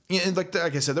like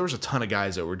I said, there was a ton of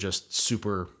guys that were just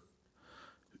super,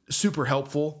 super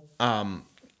helpful.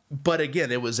 But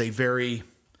again, it was a very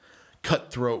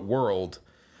cutthroat world,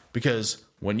 because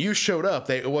when you showed up,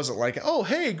 it wasn't like, "Oh,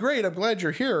 hey, great, I'm glad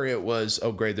you're here." It was,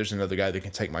 "Oh, great, there's another guy that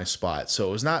can take my spot." So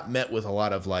it was not met with a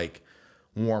lot of like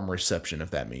warm reception, if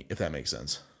that makes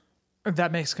sense.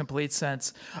 That makes complete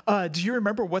sense. Do you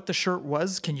remember what the shirt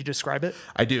was? Can you describe it?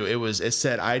 I do. It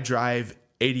said, "I drive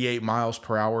 88 miles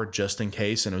per hour just in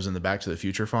case, and it was in the Back to the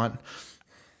Future font.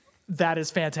 That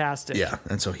is fantastic. Yeah,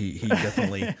 and so he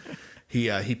definitely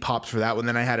he popped for that one.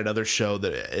 Then I had another show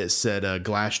that it said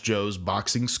Glass Joe's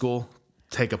Boxing School,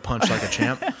 take a punch like a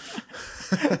champ.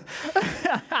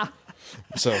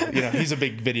 So, he's a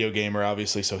big video gamer,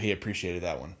 obviously, so he appreciated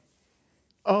that one.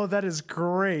 Oh, that is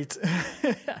great.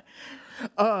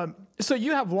 So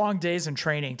you have long days in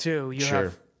training too.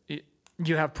 Sure.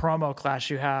 You have promo class.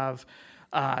 You have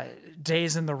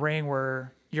days in the ring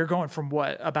where you're going from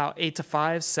what, about 8 to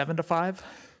 5, 7 to 5?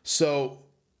 So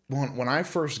when I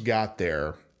first got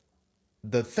there,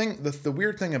 the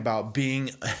weird thing about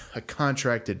being a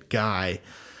contracted guy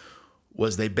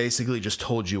was they basically just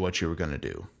told you what you were going to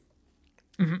do.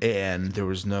 Mm-hmm. And there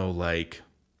was no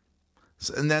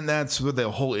and then that's with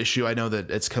the whole issue. I know that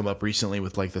it's come up recently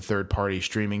with like the third party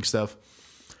streaming stuff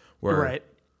where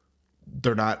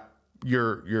they're not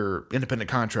you're independent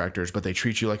contractors, but they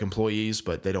treat you like employees,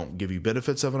 but they don't give you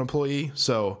benefits of an employee.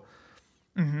 So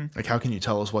like, how can you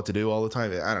tell us what to do all the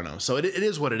time? I don't know. So it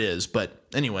is what it is. But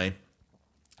anyway,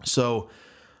 so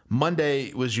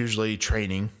Monday was usually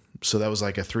training. So that was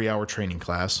like a 3-hour training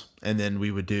class. And then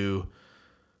we would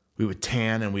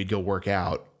tan and we'd go work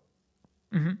out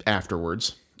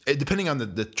afterwards. Depending on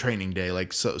the training day.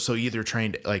 Like, so either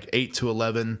trained like 8 to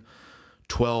 11,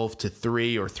 12 to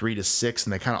 3, or 3 to 6.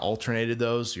 And they kind of alternated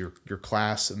those, your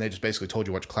class. And they just basically told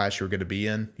you which class you were going to be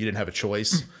in. You didn't have a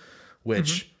choice,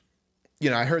 which,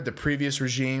 I heard the previous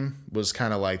regime was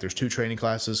kind of like, there's 2 training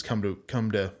classes, come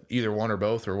to either one or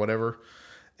both or whatever.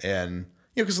 And,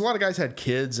 because a lot of guys had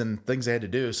kids and things they had to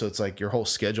do. So it's like your whole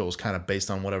schedule was kind of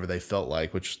based on whatever they felt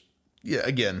like, which,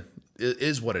 again, it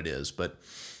is what it is. But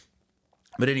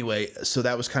anyway, so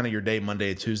that was kind of your day,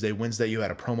 Monday and Tuesday. Wednesday, you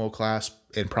had a promo class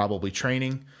and probably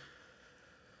training.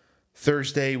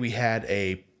 Thursday, we had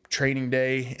a training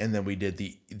day, and then we did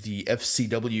the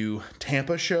FCW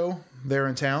Tampa show there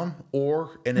in town,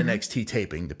 or an NXT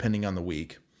taping, depending on the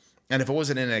week. And if it was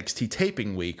an NXT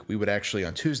taping week, we would actually,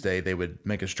 on Tuesday, they would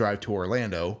make us drive to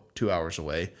Orlando, 2 hours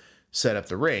away, set up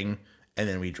the ring, and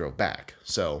then we drove back.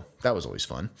 So that was always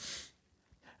fun.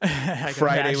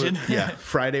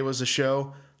 Friday was a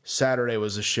show, Saturday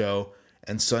was a show,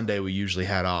 and Sunday we usually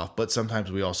had off. But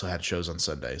sometimes we also had shows on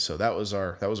Sunday. So that was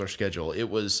our schedule. It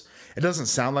doesn't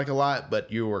sound like a lot,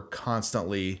 but you were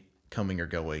constantly coming or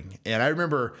going. And I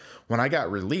remember when I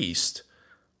got released,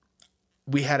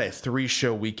 we had a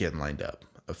 3-show weekend lined up,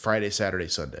 a Friday, Saturday,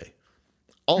 Sunday.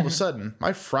 All of a sudden,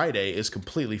 my Friday is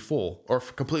completely full or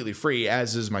completely free,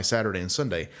 as is my Saturday and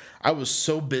Sunday. I was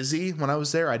so busy when I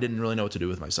was there, I didn't really know what to do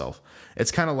with myself.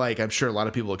 It's kind of like, I'm sure a lot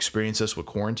of people experience this with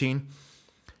quarantine.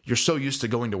 You're so used to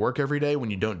going to work every day. When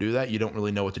you don't do that, you don't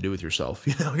really know what to do with yourself.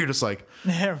 You're just like,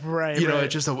 right.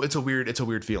 It's a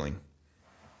weird feeling.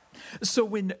 So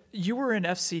when you were in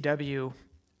FCW,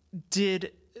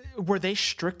 were they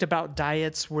strict about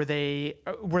diets? Were they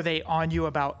on you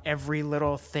about every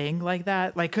little thing like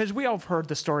that? Like, because we all have heard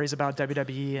the stories about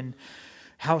WWE and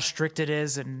how strict it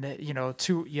is, and you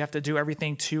have to do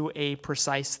everything to a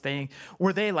precise thing.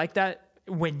 Were they like that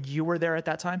when you were there at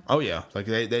that time? Oh yeah, like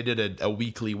they did a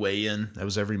weekly weigh-in. That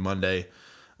was every Monday.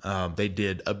 They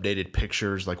did updated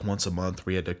pictures like once a month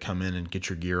where you had to come in and get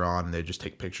your gear on, and they just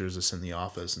take pictures of us in the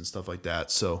office and stuff like that.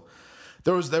 So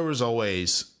there was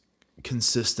always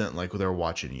consistent, like they're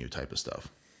watching you type of stuff.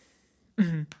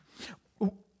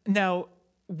 Now,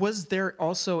 was there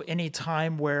also any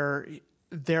time where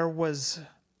there was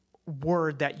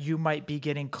word that you might be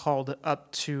getting called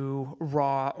up to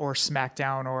Raw or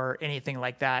SmackDown or anything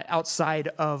like that outside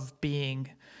of being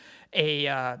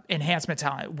a enhancement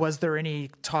talent? Was there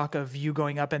any talk of you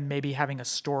going up and maybe having a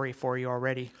story for you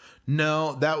already?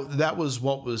 No, that was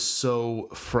what was so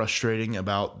frustrating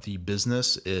about the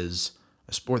business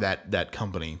or that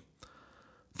company.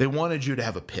 They wanted you to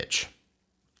have a pitch.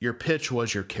 Your pitch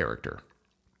was your character.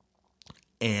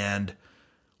 And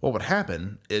what would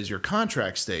happen is your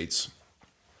contract states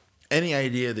any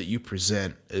idea that you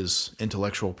present is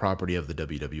intellectual property of the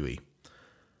WWE.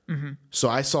 So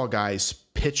I saw guys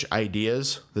pitch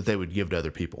ideas that they would give to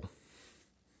other people.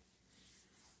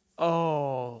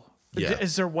 Oh, yeah.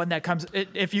 Is there one that comes,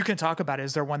 if you can talk about it,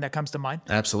 is there one that comes to mind?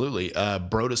 Absolutely.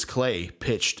 Brodus Clay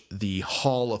pitched the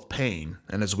Hall of Pain.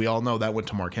 And as we all know, that went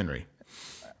to Mark Henry.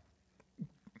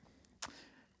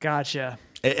 Gotcha.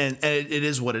 And it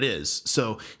is what it is.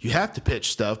 So you have to pitch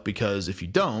stuff, because if you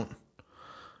don't,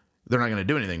 they're not going to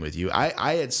do anything with you.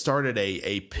 I had started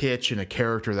a pitch and a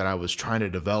character that I was trying to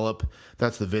develop.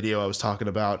 That's the video I was talking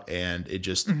about. And it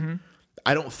just,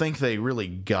 I don't think they really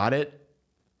got it.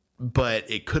 But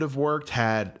it could have worked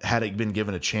had it been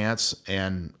given a chance,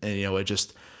 and it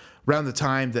just, around the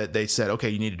time that they said, okay,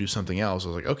 you need to do something else, I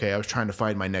was like, okay, I was trying to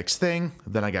find my next thing.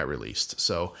 Then I got released.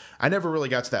 So I never really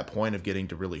got to that point of getting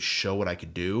to really show what I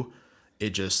could do.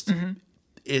 It just,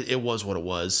 it was what it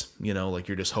was, you know, like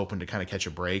you're just hoping to kind of catch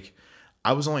a break.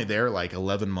 I was only there like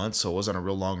 11 months, so it wasn't a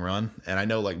real long run. And I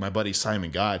know like my buddy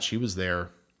Simon Gotch, he was there,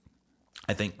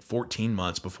 I think 14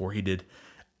 months before he did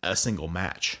a single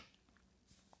match.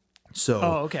 So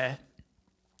okay.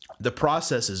 The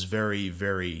process is very,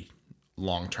 very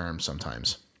long term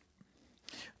sometimes.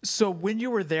 So when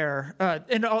you were there,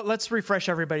 and let's refresh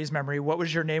everybody's memory. What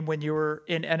was your name when you were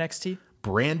in NXT?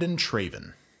 Brandon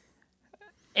Traven.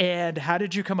 And how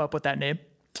did you come up with that name?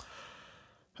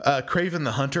 Kraven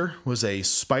the Hunter was a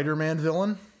Spider-Man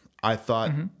villain. I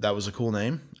thought that was a cool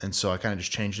name, and so I kind of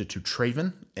just changed it to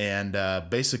Traven. And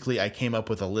basically, I came up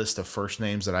with a list of first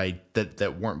names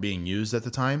that weren't being used at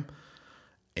the time.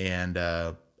 And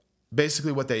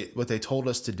basically, what they told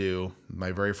us to do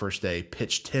my very first day,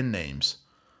 pitch 10 names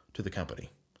to the company.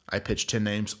 I pitched 10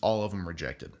 names, all of them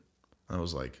rejected. I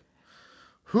was like,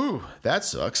 "Whew, that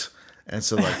sucks." And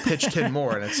so like pitch 10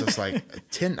 more, and it's just like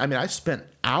 10. I mean, I spent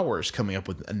hours coming up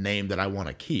with a name that I want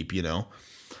to keep, you know?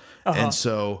 And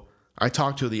so I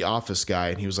talked to the office guy,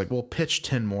 and he was like, well, pitch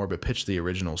 10 more, but pitch the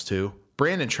originals too.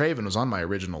 Brandon Traven was on my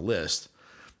original list.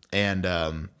 And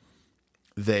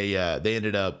they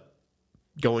ended up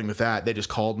going with that. They just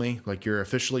called me like, you're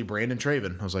officially Brandon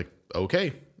Traven. I was like,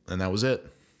 okay. And that was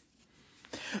it.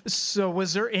 So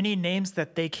was there any names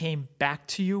that they came back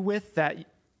to you with that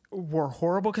were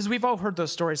horrible? Because we've all heard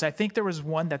those stories. I think there was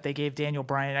one that they gave Daniel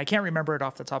Bryan. I can't remember it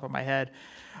off the top of my head.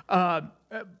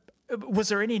 Was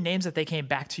there any names that they came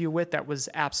back to you with that was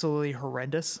absolutely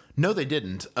horrendous? No, they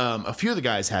didn't. A few of the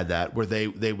guys had that where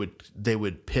they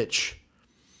would pitch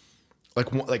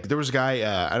like there was a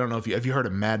guy. I don't know if have you heard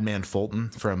of Madman Fulton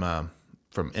from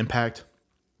Impact?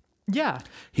 Yeah,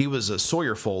 he was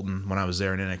Sawyer Fulton when I was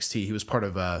there in NXT. He was part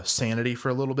of Sanity for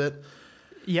a little bit.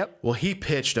 Yep. Well, he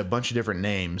pitched a bunch of different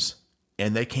names,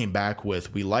 and they came back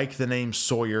with, we like the name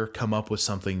Sawyer, come up with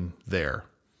something there.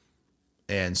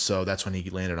 And so that's when he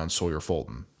landed on Sawyer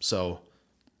Fulton. So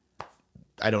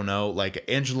I don't know, like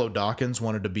Angelo Dawkins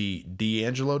wanted to be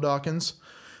D'Angelo Dawkins,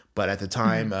 but at the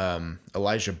time,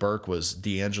 Elijah Burke was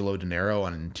D'Angelo De Niro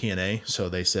on TNA. So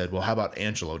they said, well, how about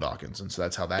Angelo Dawkins? And so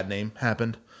that's how that name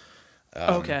happened.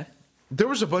 Okay. There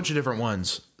was a bunch of different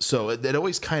ones. So it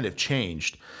always kind of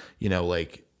changed, you know,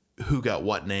 like who got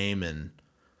what name. And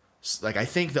like, I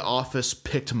think The Office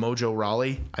picked Mojo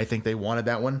Rawley. I think they wanted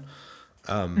that one.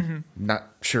 Not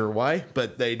sure why,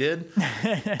 but they did.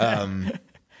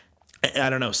 I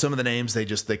don't know. Some of the names they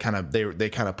kind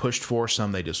of pushed for.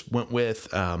 Some they just went with.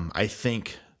 I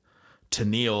think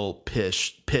Tennille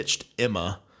pitched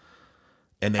Emma,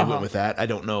 and they went with that. I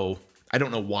don't know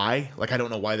why. Like I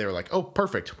don't know why they were like, oh,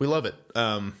 perfect, we love it.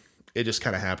 It just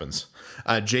kind of happens.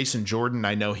 Jason Jordan,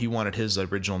 I know he wanted his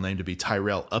original name to be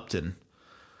Tyrell Upton,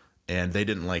 and they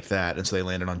didn't like that, and so they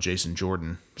landed on Jason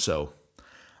Jordan. So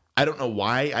I don't know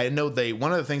why. I know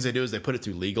one of the things they do is they put it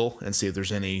through legal and see if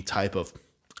there's any type of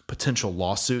potential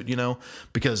lawsuit, you know,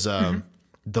 because the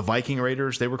Viking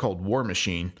Raiders, they were called War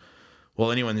Machine.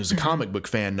 Well, anyone who's a comic book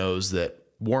fan knows that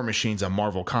War Machine's a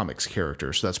Marvel Comics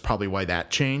character, so that's probably why that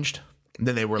changed. And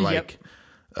then they were like,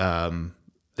 what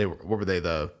were they,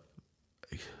 the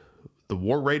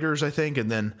War Raiders, I think,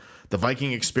 and then the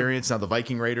Viking Experience, now the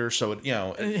Viking Raiders. So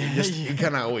it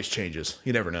kind of always changes.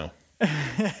 You never know.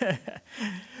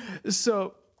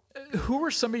 So, who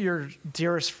were some of your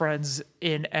dearest friends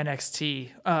in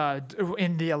NXT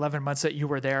in the 11 months that you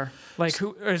were there? Like,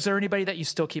 is there anybody that you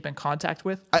still keep in contact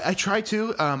with? I try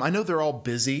to. I know they're all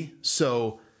busy,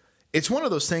 so it's one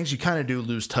of those things you kind of do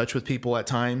lose touch with people at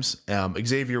times.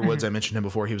 Xavier Woods, I mentioned him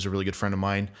before. He was a really good friend of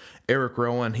mine. Eric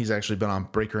Rowan, he's actually been on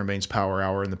Breaker and Bane's Power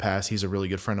Hour in the past. He's a really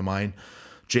good friend of mine.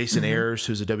 Jason Ayers,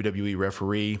 who's a WWE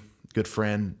referee, good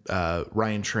friend.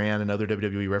 Ryan Tran, another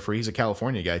WWE referee. He's a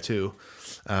California guy too.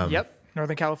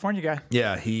 Northern California guy.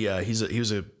 Yeah,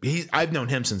 I've known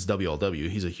him since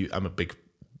WLW. I'm a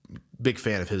big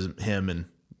fan of him, and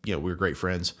we were great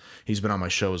friends. He's been on my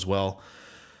show as well.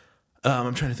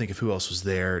 I'm trying to think of who else was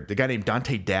there. The guy named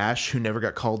Dante Dash, who never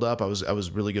got called up. I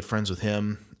was really good friends with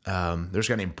him. There's a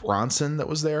guy named Bronson that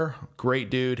was there. Great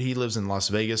dude. He lives in Las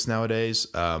Vegas nowadays.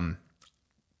 I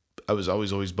was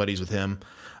always buddies with him.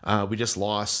 We just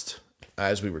lost,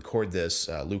 as we record this,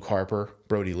 Luke Harper,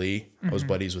 Brody Lee. I was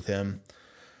buddies with him.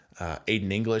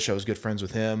 Aiden English, I was good friends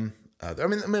with him. I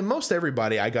mean, most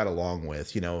everybody I got along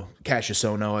with. Cassius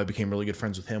Ono, I became really good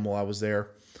friends with him while I was there.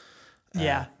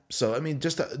 Yeah. So, I mean,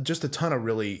 just a ton of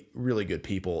really, really good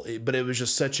people. But it was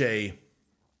just such a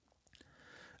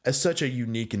as such a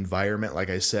unique environment. Like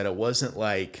I said, it wasn't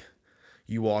like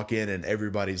you walk in and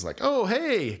everybody's like, "Oh,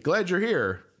 hey, glad you're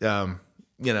here."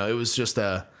 It was just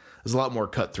it was a lot more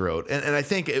cutthroat, and I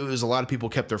think it was a lot of people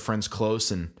kept their friends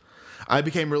close, and I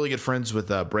became really good friends with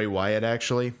Bray Wyatt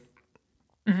actually,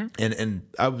 and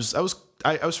I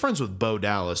was friends with Bo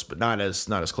Dallas, but not as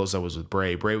close as I was with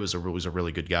Bray. Bray was a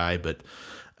really good guy, but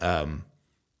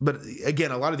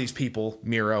again, a lot of these people,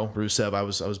 Miro, Rusev, I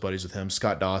was buddies with him.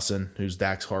 Scott Dawson, who's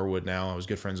Dax Harwood now, I was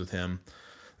good friends with him.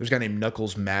 There's a guy named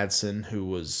Knuckles Madsen who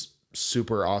was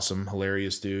super awesome,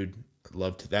 hilarious dude.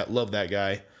 Loved that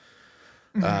guy.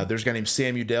 There's a guy named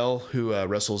Sam Udell who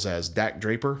wrestles as Dak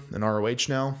Draper in ROH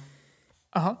now.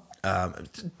 A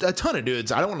ton of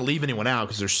dudes. I don't want to leave anyone out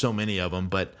because there's so many of them,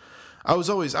 but I was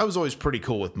always pretty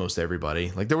cool with most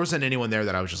everybody. Like there wasn't anyone there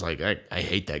that I was just like, I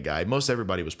hate that guy. Most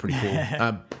everybody was pretty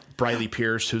cool. Briley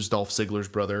Pierce, who's Dolph Ziggler's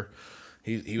brother,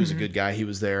 he was a good guy. He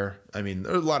was there. I mean,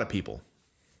 there were a lot of people.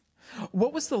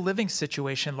 What was the living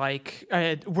situation like?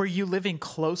 Were you living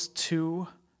close to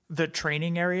the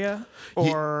training area,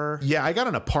 or? Yeah, I got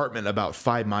an apartment about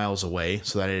 5 miles away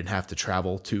so that I didn't have to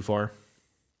travel too far.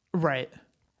 Right.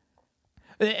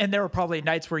 And there were probably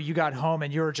nights where you got home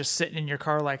and you were just sitting in your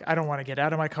car like, I don't want to get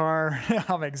out of my car.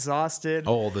 I'm exhausted.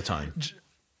 All the time.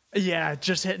 Yeah,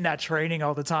 just hitting that training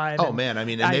all the time. Oh, man. I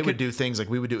mean, and they would do things like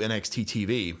we would do NXT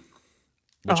TV,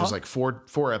 which was like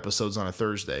four episodes on a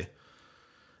Thursday.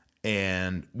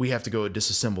 And we have to go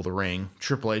disassemble the ring.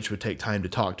 Triple H would take time to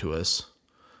talk to us.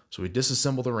 So we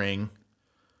disassemble the ring,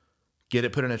 get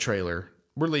it put in a trailer.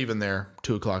 We're leaving there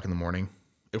 2 o'clock in the morning,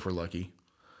 if we're lucky.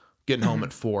 Getting home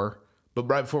at 4. But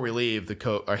right before we leave,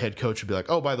 our head coach would be like,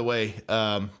 "Oh, by the way,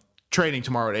 training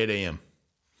tomorrow at 8 a.m."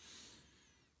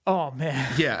 Oh,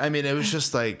 man. Yeah, I mean, it was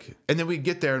just like, and then we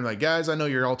get there and like, guys, I know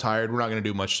you're all tired. We're not going to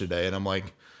do much today. And I'm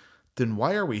like, then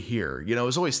why are we here? You know, it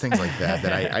was always things like that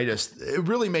it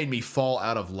really made me fall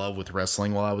out of love with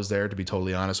wrestling while I was there, to be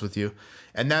totally honest with you.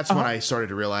 And that's when I started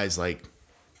to realize, like,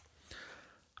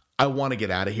 I want to get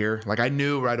out of here. Like, I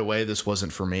knew right away this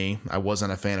wasn't for me. I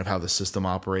wasn't a fan of how the system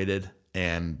operated.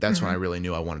 And that's when I really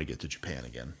knew I wanted to get to Japan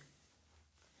again.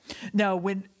 Now,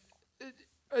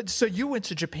 so you went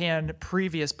to Japan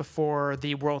before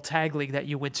the World Tag League that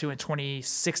you went to in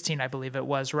 2016, I believe it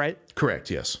was, right? Correct,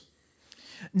 yes.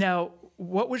 Now,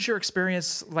 what was your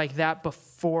experience like that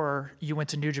before you went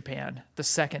to New Japan the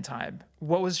second time?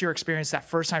 What was your experience that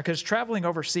first time? Because traveling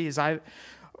overseas,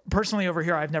 personally over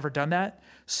here, I've never done that.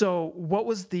 So what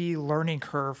was the learning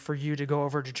curve for you to go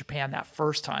over to Japan that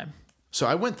first time? So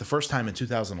I went the first time in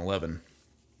 2011.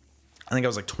 I think I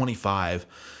was like 25.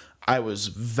 I was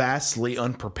vastly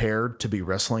unprepared to be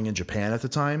wrestling in Japan at the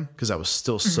time because I was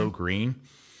still so green.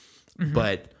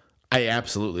 But I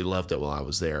absolutely loved it while I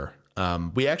was there.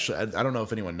 We actually, I don't know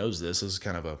if anyone knows this. This is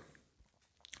kind of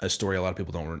a story a lot of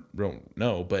people don't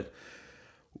know. But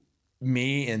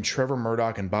me and Trevor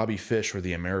Murdoch and Bobby Fish were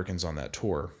the Americans on that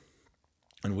tour.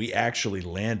 And we actually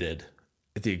landed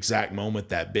at the exact moment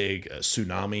that big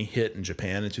tsunami hit in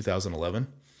Japan in 2011.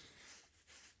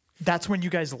 That's when you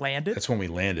guys landed? That's when we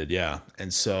landed, yeah.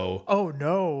 And so... Oh,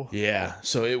 no. Yeah.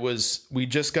 So it was... We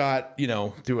just got,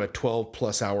 through a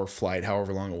 12-plus hour flight,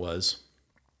 however long it was.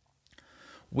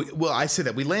 I say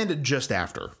that we landed just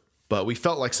after, but we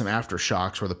felt like some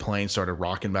aftershocks where the plane started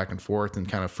rocking back and forth and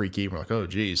kind of freaky. We're like, oh,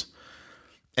 geez.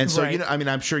 And so, right.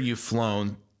 I'm sure you've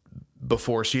flown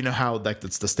before, so you know how, like,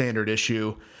 that's the standard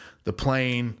issue. The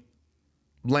plane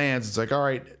lands, it's like, all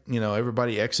right,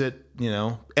 everybody exit,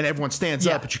 and everyone stands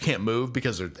up, but you can't move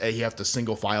because you have to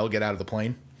single file get out of the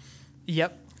plane.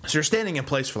 Yep. So you're standing in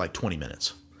place for like 20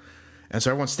 minutes. And so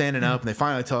everyone's standing up, and they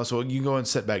finally tell us, well, you can go and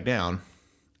sit back down.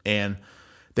 And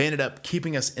they ended up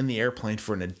keeping us in the airplane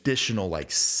for an additional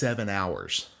like 7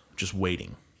 hours, just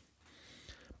waiting.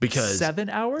 Because 7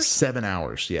 hours? 7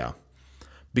 hours, yeah.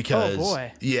 Because, oh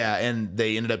boy. Yeah, and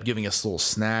they ended up giving us little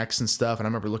snacks and stuff. And I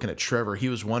remember looking at Trevor. He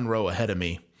was one row ahead of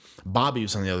me. Bobby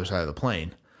was on the other side of the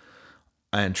plane.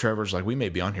 And Trevor's like, we may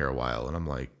be on here a while. And I'm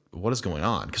like, what is going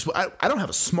on? Because I don't have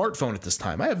a smartphone at this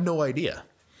time. I have no idea.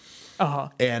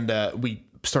 And we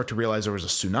start to realize there was a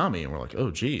tsunami. And we're like,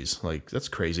 oh, geez, like, that's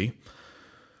crazy.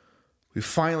 We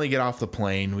finally get off the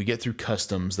plane. We get through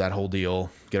customs, that whole deal,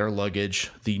 get our luggage.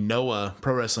 The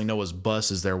Pro Wrestling Noah's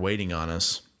bus is there waiting on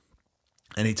us.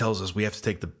 And he tells us we have to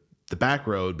take the back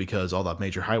road because all the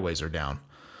major highways are down.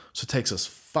 So it takes us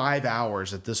 5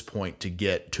 hours at this point to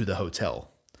get to the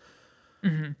hotel.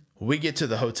 We get to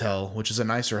the hotel, which is a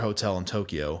nicer hotel in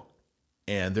Tokyo,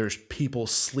 and there's people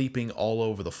sleeping all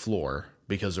over the floor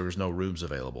because there was no rooms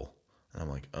available. And I'm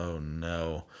like, oh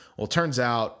no. Well, it turns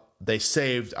out they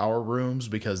saved our rooms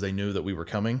because they knew that we were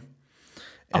coming.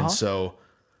 And so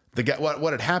the guy,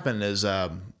 what had happened is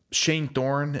Shane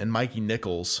Thorne and Mikey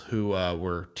Nichols, who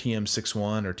were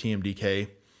TM61 or TMDK,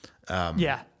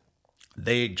 Yeah.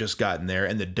 they had just gotten there,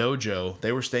 and the dojo,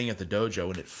 they were staying at the dojo,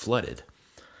 and it flooded.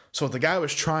 So what the guy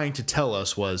was trying to tell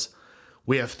us was,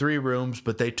 we have 3 rooms,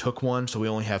 but they took one, so we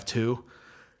only have 2.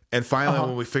 And finally,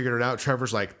 when we figured it out,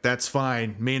 Trevor's like, that's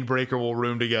fine. Me and Breaker will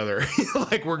room together.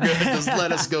 Like, we're good. Just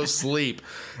let us go sleep.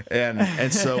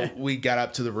 And so we got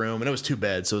up to the room, and it was 2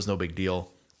 beds, so it was no big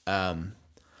deal.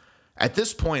 At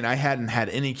this point, I hadn't had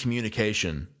any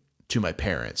communication to my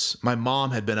parents. My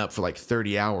mom had been up for like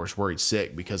 30 hours worried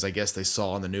sick because I guess they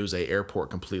saw on the news a airport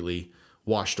completely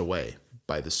washed away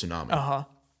by the tsunami.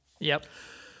 Yep.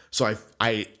 So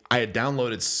I had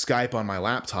downloaded Skype on my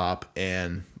laptop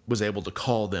and was able to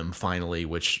call them finally,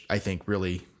 which I think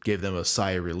really gave them a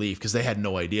sigh of relief because they had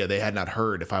no idea. They had not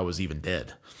heard if I was even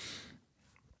dead.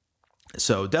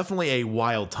 So definitely a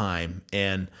wild time.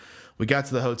 And we got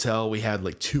to the hotel. We had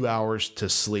like 2 hours to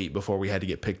sleep before we had to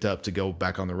get picked up to go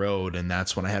back on the road. And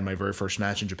that's when I had my very first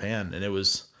match in Japan. And I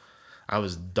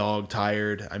was dog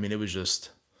tired. I mean, it was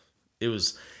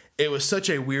such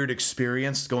a weird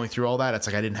experience going through all that. It's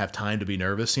like I didn't have time to be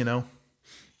nervous, you know?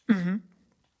 Mm-hmm.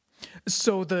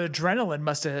 So the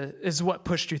adrenaline is what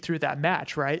pushed you through that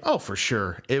match, right? Oh, for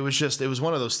sure. It was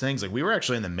one of those things. Like, we were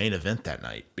actually in the main event that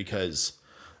night because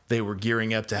they were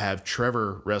gearing up to have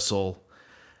Trevor wrestle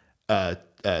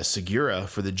Segura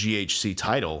for the GHC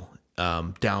title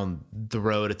down the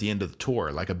road at the end of the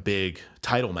tour, like a big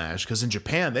title match. Because in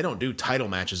Japan, they don't do title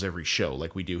matches every show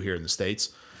like we do here in the States.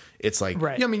 It's like,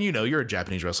 right. I mean, you're a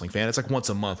Japanese wrestling fan. It's like once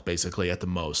a month, basically, at the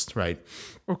most, right?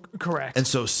 Correct. And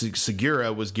so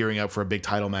Segura was gearing up for a big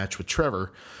title match with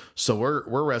Trevor. So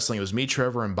we're wrestling. It was me,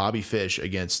 Trevor, and Bobby Fish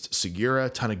against Segura,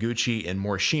 Taniguchi, and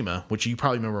Morishima, which you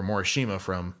probably remember Morishima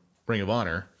from Ring of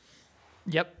Honor.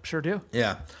 Yep, sure do.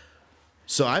 Yeah.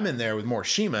 So I'm in there with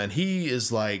Morishima, and he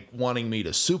is like wanting me to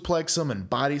suplex him and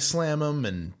body slam him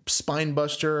and spine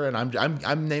buster, and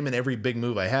I'm naming every big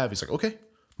move I have. He's like, okay,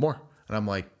 more, and I'm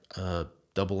like,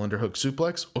 double underhook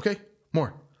suplex, okay,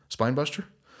 more, spine buster,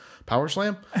 power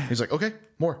slam. He's like, okay,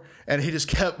 more, and he just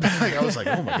kept. I was like,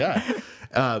 oh my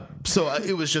god. So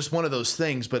it was just one of those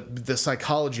things. But the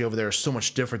psychology over there is so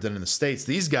much different than in the States.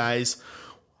 These guys,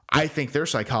 I think their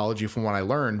psychology, from what I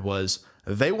learned, was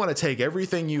they want to take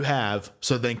everything you have,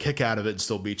 so then kick out of it and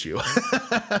still beat you.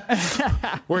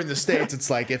 Where in the States, it's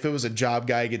like if it was a job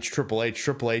guy against Triple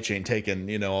H ain't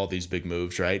taking, all these big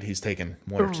moves, right? He's taking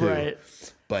 1 or 2. Right.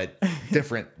 But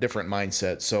different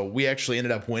mindset. So we actually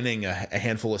ended up winning a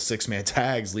handful of 6-man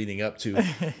tags leading up to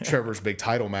Trevor's big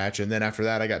title match. And then after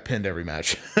that, I got pinned every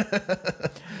match.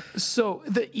 So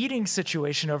the eating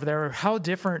situation over there, how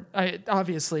different,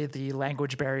 obviously the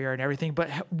language barrier and everything, but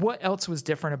what else was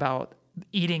different about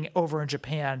eating over in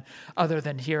Japan other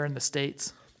than here in the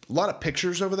States? A lot of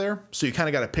pictures over there. So you kind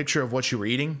of got a picture of what you were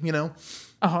eating,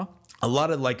 Uh-huh. A lot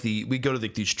of we go to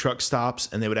these truck stops,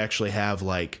 and they would actually have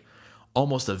like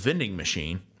almost a vending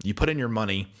machine. You put in your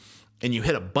money and you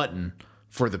hit a button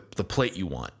for the plate you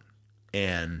want.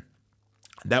 And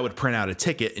that would print out a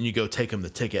ticket, and you go take them the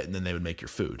ticket, and then they would make your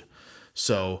food.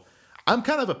 So I'm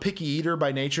kind of a picky eater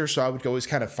by nature, so I would always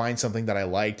kind of find something that I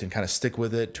liked and kind of stick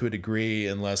with it to a degree,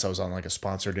 unless I was on like a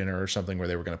sponsored dinner or something where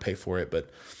they were going to pay for it. But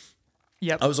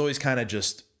yep. I was always kind of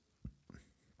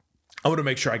I want to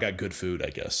make sure I got good food, I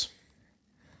guess.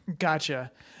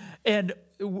 Gotcha. And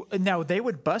now they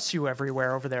would bus you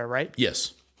everywhere over there, right?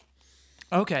 Yes.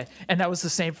 Okay. And that was the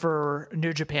same for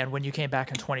New Japan when you came back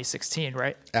in 2016,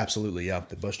 right? Absolutely, yeah.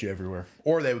 They bust you everywhere.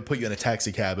 Or they would put you in a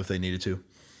taxi cab if they needed to.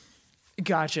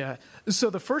 Gotcha. So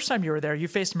the first time you were there, you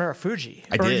faced Marufuji.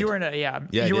 I did. You were in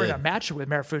a match with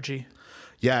Marufuji.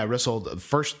 Yeah, I wrestled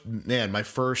my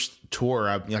first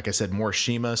tour. Like I said,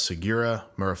 Morishima, Segura,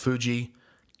 Marufuji,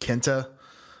 Kenta.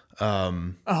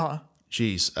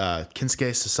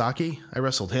 Kinsuke Sasaki. I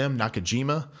wrestled him.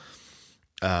 Nakajima,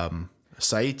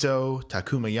 Saito,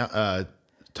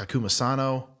 Takuma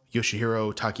Sano,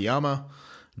 Yoshihiro Takayama,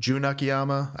 Jun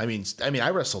Akiyama. I mean, I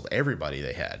wrestled everybody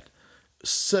they had.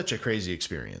 Such a crazy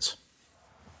experience.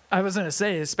 I was gonna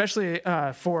say, especially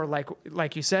for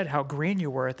like you said, how green you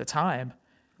were at the time.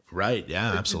 Right.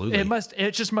 Yeah. Absolutely.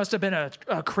 It just must have been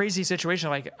a crazy situation.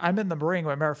 Like, I'm in the ring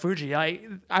with Marufuji.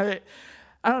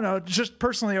 I don't know. Just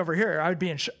personally over here, I would be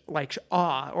in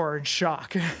awe or in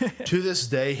shock. To this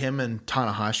day, him and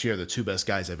Tanahashi are the 2 best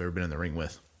guys I've ever been in the ring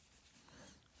with.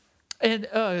 And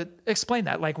explain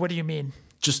that. Like, what do you mean?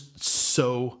 Just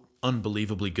so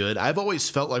unbelievably good. I've always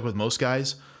felt like with most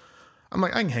guys, I'm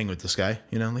like, I can hang with this guy.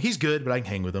 He's good, but I can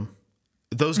hang with him.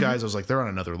 those guys, I was like, they're on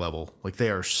another level. Like, they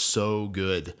are so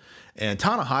good. And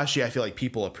Tanahashi, I feel like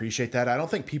people appreciate that. I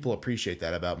don't think people appreciate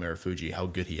that about Marufuji, how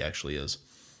good he actually is.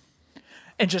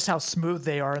 And just how smooth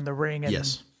they are in the ring. And,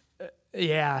 yes.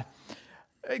 Yeah.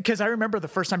 Because I remember the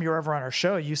first time you were ever on our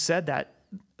show, you said that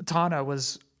Tana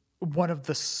was one of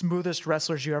the smoothest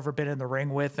wrestlers you ever been in the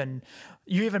ring with. And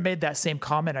you even made that same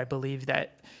comment, I believe,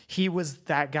 that he was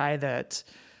that guy that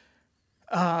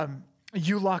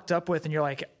you locked up with and you're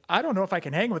like, I don't know if I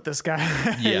can hang with this guy.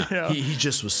 Yeah, You know? he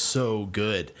just was so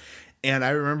good. And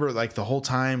I remember like the whole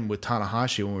time with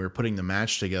Tanahashi when we were putting the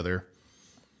match together,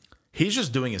 he's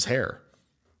just doing his hair,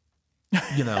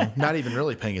 not even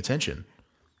really paying attention.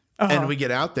 And we get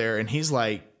out there and he's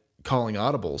like calling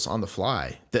audibles on the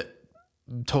fly that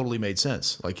totally made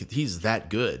sense. Like, he's that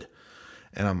good.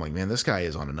 And I'm like, man, this guy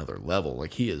is on another level.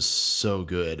 Like, he is so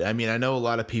good. I mean, I know a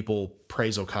lot of people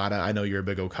praise Okada. I know you're a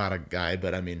big Okada guy,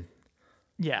 but I mean,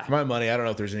 Yeah. for my money, I don't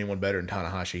know if there's anyone better than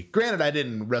Tanahashi. Granted, I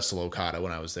didn't wrestle Okada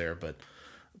when I was there, but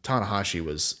Tanahashi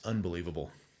was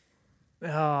unbelievable.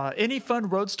 Any fun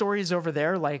road stories over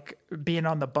there, like being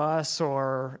on the bus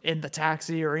or in the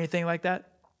taxi or anything like that?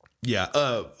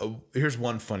 Yeah. Here's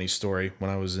one funny story. When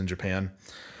I was in Japan,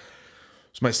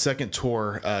 it was my second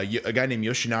tour. A guy named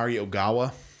Yoshinari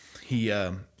Ogawa. He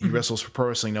wrestles for Pro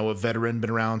Wrestling Noah, veteran, been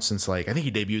around since I think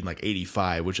he debuted in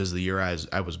 '85, which is the year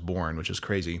I was born, which is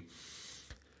crazy.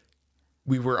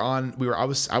 I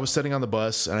was sitting on the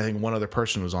bus, and I think one other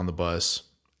person was on the bus,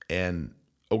 and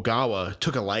Ogawa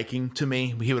took a liking to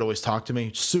me. He would always talk to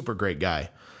me. Super great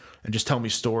guy, and just tell me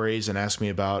stories and ask me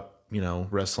about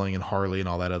wrestling and Harley and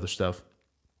all that other stuff.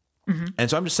 Mm-hmm. And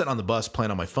so I'm just sitting on the bus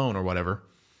playing on my phone or whatever,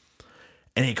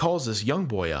 and he calls this young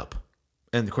boy up,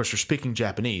 and of course they're speaking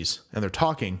Japanese and they're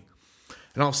talking,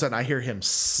 and all of a sudden I hear him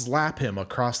slap him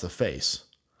across the face.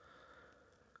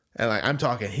 And I'm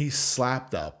talking, he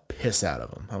slapped the piss out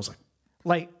of him. I was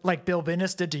Like Bill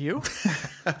Bendis did to you?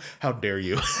 how dare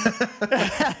you?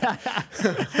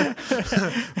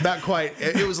 Not quite.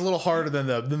 It was a little harder than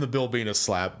the Bill Venus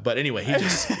slap. But anyway,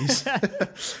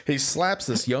 he slaps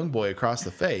this young boy across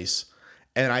the face.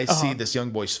 And I see this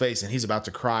young boy's face and he's about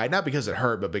to cry. Not because it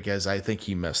hurt, but because I think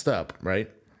he messed up, right?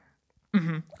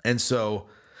 Mm-hmm. And so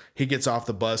he gets off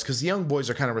the bus because the young boys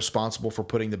are kind of responsible for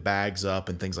putting the bags up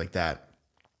and things like that.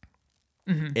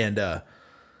 Mm-hmm.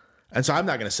 And so I'm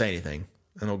not going to say anything.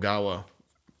 And Ogawa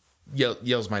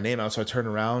yells my name out. So I turn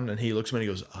around and he looks at me and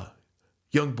he goes,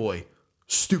 young boy,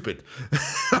 stupid.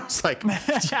 I was like,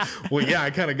 well, yeah, I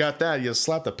kind of got that. You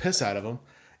slapped the piss out of him.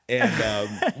 And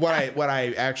what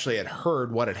I actually had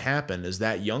heard what had happened is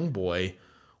that young boy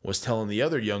was telling the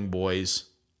other young boys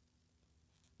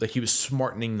that he was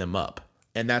smartening them up.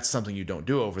 And that's something you don't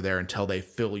do over there until they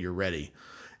feel you're ready.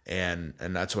 And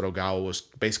that's what Ogawa was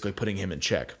basically putting him in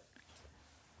check.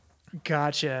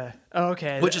 Gotcha.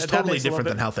 Okay. Which is totally different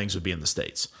than how things would be in the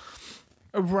States.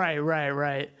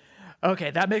 Right.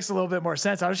 Okay, that makes a little bit more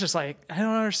sense. I was just like, I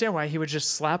don't understand why he would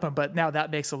just slap him, but now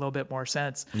that makes a little bit more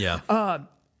sense. Yeah.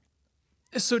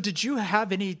 So did you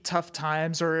have any tough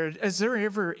times, or is there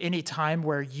ever any time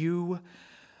where you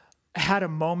had a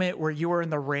moment where you were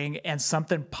in the ring and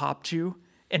something popped you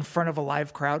in front of a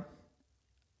live crowd?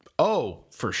 Oh,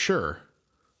 for sure.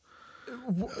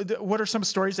 What are some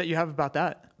stories that you have about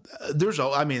that?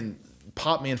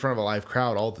 Pop me in front of a live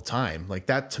crowd all the time. Like,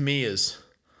 that to me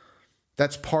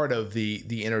that's part of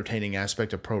the entertaining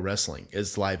aspect of pro wrestling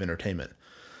is live entertainment.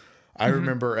 I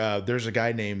remember there's a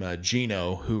guy named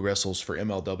Gino who wrestles for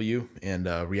MLW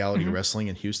and Reality Wrestling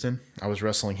in Houston. I was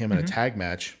wrestling him in a tag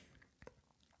match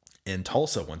in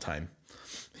Tulsa one time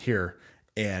here.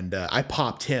 And I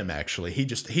popped him, actually.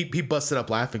 He busted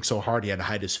up laughing so hard he had to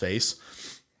hide his face.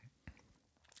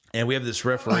 And we have this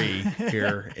referee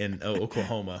here in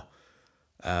Oklahoma.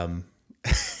 And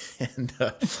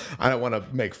I don't want to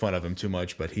make fun of him too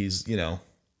much, but he's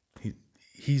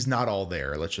not all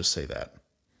there. Let's just say that.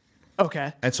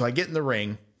 Okay. And so I get in the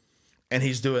ring, and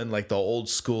he's doing like the old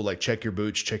school, like check your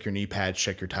boots, check your knee pads,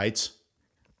 check your tights.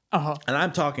 And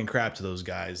I'm talking crap to those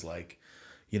guys like,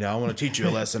 I want to teach you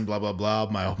a lesson, blah, blah, blah,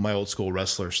 my old school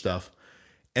wrestler stuff.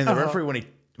 And the referee,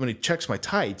 when he checks my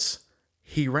tights,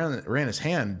 he ran his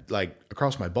hand like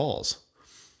across my balls.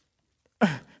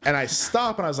 And I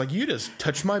stopped and I was like, you just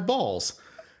touched my balls.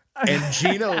 And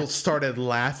Gino started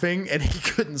laughing and he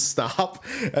couldn't stop.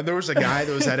 And there was a guy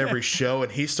that was at every show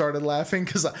and he started laughing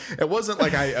because it wasn't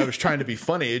like I was trying to be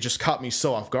funny. It just caught me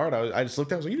so off guard. I just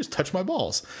looked at him and was like, you just touched my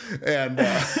balls. And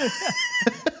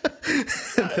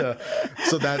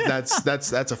so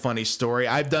that's a funny story.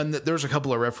 There's a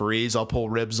couple of referees I'll pull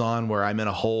ribs on where I'm in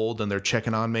a hold and they're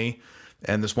checking on me.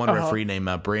 And this one referee named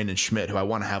Brandon Schmidt, who I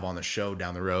want to have on the show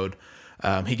down the road,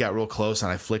 He got real close,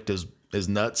 and I flicked his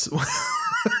nuts.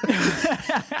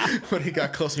 When he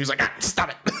got close, he was like,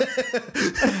 "Stop it!"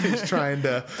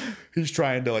 he's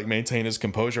trying to like maintain his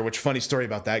composure. Which, funny story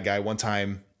about that guy. One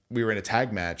time we were in a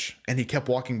tag match, and he kept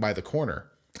walking by the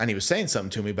corner, and he was saying something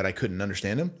to me, but I couldn't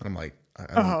understand him. And I'm like, I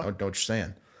don't know what you're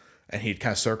saying. And he'd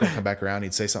kind of circle, come back around.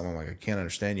 He'd say something. I'm like, I can't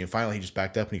understand you. And finally, he just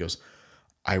backed up and he goes,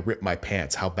 "I ripped my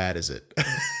pants. How bad is it?"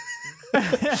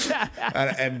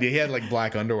 and he had like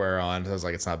black underwear on. So I was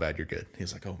like, "It's not bad. You're good."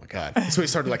 He's like, "Oh my God." So he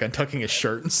started like untucking his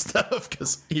shirt and stuff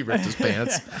because he ripped his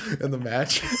pants in the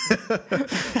match.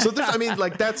 So I mean,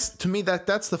 like that's to me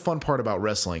that's the fun part about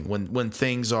wrestling when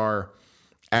things are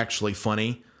actually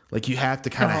funny. Like you have to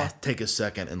kind of take a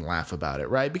second and laugh about it,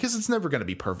 right? Because it's never going to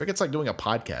be perfect. It's like doing a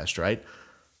podcast, right?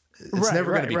 It's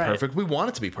never going to be perfect. We want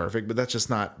it to be perfect, but that's just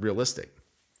not realistic.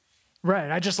 Right.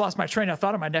 I just lost my train of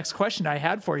thought of my next question I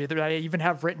had for you that I even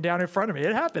have written down in front of me.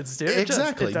 It happens, dude.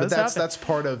 Exactly. But that's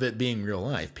part of it being real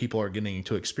life. People are getting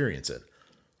to experience it.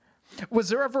 Was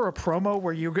there ever a promo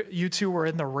where you two were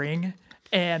in the ring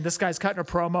and this guy's cutting a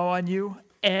promo on you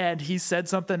and he said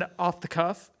something off the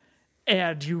cuff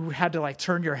and you had to like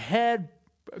turn your head,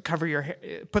 cover your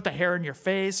hair, put the hair in your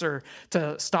face or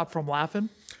to stop from laughing?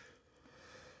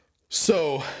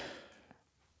 So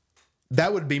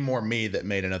that would be more me that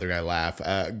made another guy laugh.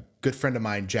 A good friend of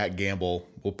mine, Jack Gamble,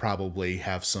 will probably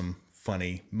have some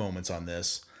funny moments on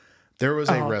this. There was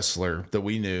a wrestler that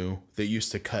we knew that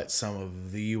used to cut some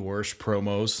of the worst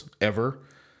promos ever,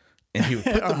 and he would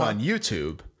put them on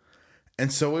YouTube.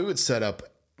 And so we would set up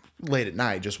late at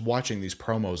night just watching these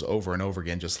promos over and over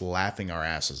again, just laughing our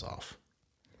asses off.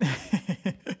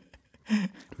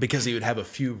 Because he would have a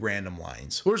few random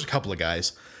lines. Well, there's a couple of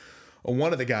guys.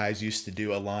 One of the guys used to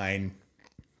do a line.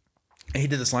 He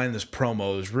did this line in this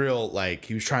promo. It was real, like,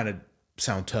 he was trying to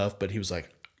sound tough, but he was like,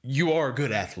 "You are a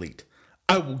good athlete.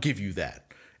 I will give you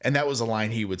that." And that was a line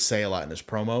he would say a lot in his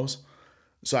promos.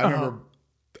 So I remember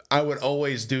I would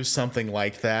always do something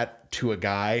like that to a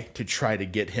guy to try to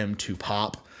get him to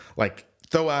pop. Like,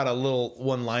 throw out a little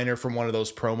one-liner from one of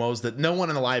those promos that no one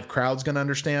in the live crowd's going to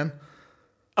understand.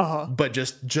 But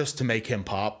just to make him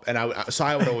pop. And I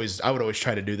would always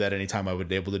try to do that anytime I would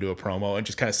be able to do a promo and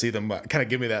just kind of see them kind of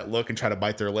give me that look and try to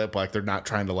bite their lip like they're not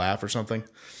trying to laugh or something.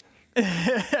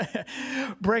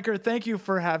 Breaker, thank you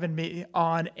for having me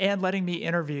on and letting me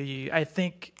interview you. I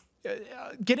think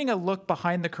getting a look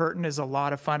behind the curtain is a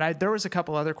lot of fun. There was a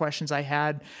couple other questions I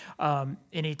had.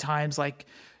 Any times like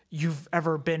you've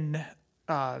ever been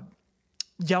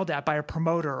yelled at by a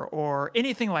promoter or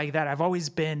anything like that. I've always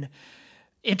been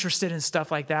interested in stuff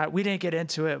like that. We didn't get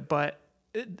into it, but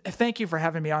thank you for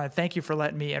having me on and thank you for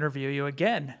letting me interview you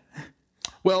again.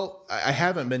 Well, I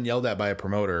haven't been yelled at by a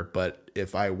promoter, but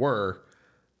if I were,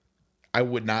 I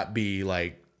would not be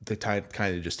like the type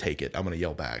kind of just take it. I'm going to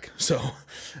yell back. So,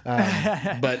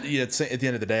 but yeah, at the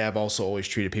end of the day, I've also always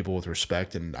treated people with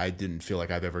respect, and I didn't feel like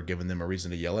I've ever given them a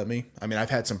reason to yell at me. I mean, I've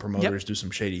had some promoters do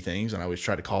some shady things, and I always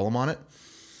try to call them on it.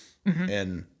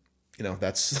 And you know,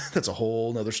 that's a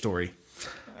whole nother story.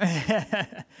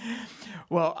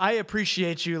 Well, I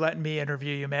appreciate you letting me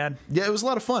interview you, man. Yeah, it was a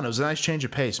lot of fun. It was a nice change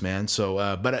of pace, man.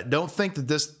 So, but don't think that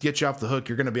this gets you off the hook.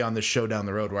 You're going to be on this show down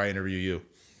the road where I interview you.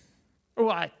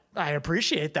 Well, I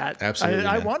appreciate that. Absolutely.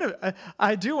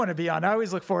 I do want to be on. I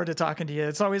always look forward to talking to you.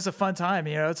 It's always a fun time.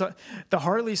 You know, the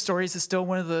Harley Stories is still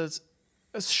one of those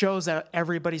shows that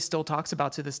everybody still talks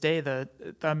about to this day. The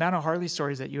amount of Harley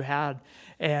stories that you had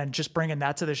and just bringing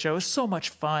that to the show is so much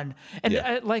fun.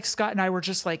 And like Scott and I were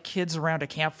just like kids around a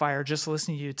campfire, just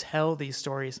listening to you tell these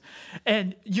stories.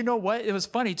 And you know what? It was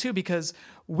funny too, because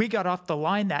we got off the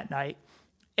line that night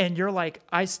and you're like,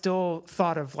 I still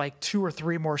thought of like 2 or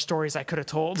 3 more stories I could have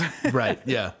told. Right.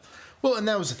 Yeah. Well, and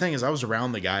that was the thing is I was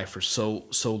around the guy for so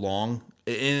long.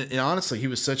 And honestly, he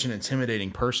was such an intimidating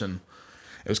person.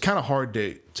 It was kind of hard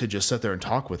to just sit there and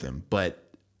talk with him. But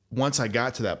once I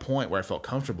got to that point where I felt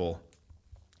comfortable,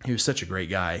 he was such a great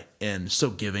guy and so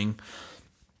giving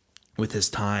with his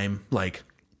time. Like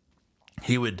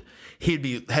he'd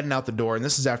be heading out the door, and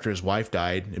this is after his wife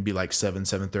died. It'd be like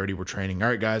 7:30. We're training. All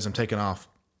right, guys, I'm taking off.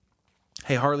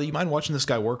 Hey, Harley, you mind watching this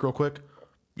guy work real quick?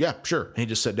 Yeah, sure. And he'd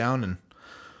just sit down and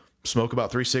smoke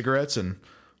about 3 cigarettes and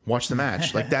watch the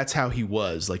match. Like that's how he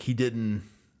was. Like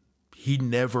he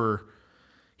never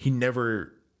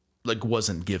like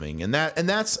wasn't giving. And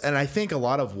I think a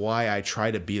lot of why I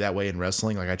try to be that way in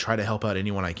wrestling. Like I try to help out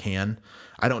anyone I can.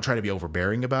 I don't try to be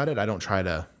overbearing about it. I don't try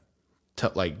to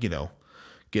like, you know,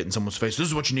 get in someone's face. This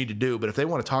is what you need to do. But if they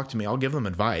want to talk to me, I'll give them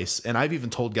advice. And I've even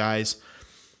told guys,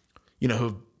 you know,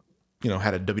 who've, you know,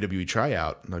 had a WWE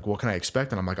tryout, like, what can I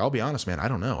expect? And I'm like, I'll be honest, man, I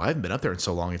don't know. I haven't been up there in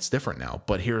so long. It's different now,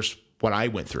 but here's what I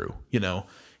went through,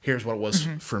 here's what it was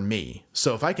for me.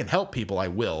 So if I can help people, I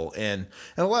will. And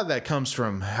a lot of that comes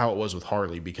from how it was with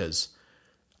Harley, because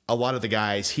a lot of the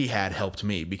guys he had helped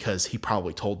me because he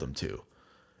probably told them to.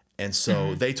 And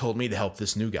so they told me to help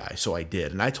this new guy. So I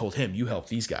did. And I told him, you help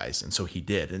these guys. And so he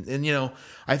did. And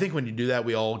I think when you do that,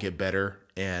 we all get better.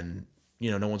 And,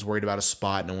 no one's worried about a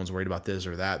spot. No one's worried about this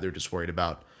or that. They're just worried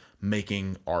about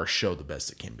making our show the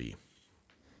best it can be.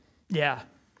 Yeah.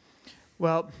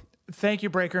 Well, thank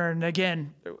you, Breaker. And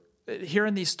again,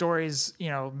 hearing these stories,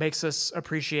 makes us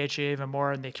appreciate you even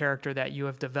more and the character that you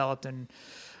have developed and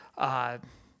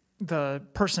the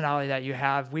personality that you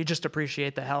have. We just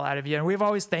appreciate the hell out of you. And we've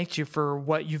always thanked you for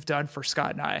what you've done for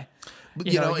Scott and I.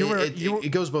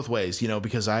 It goes both ways,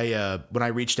 because when I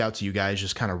reached out to you guys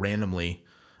just kind of randomly,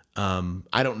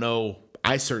 I don't know,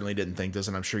 I certainly didn't think this,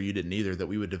 and I'm sure you didn't either, that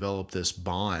we would develop this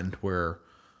bond where,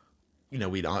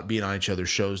 we'd be on each other's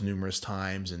shows numerous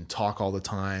times and talk all the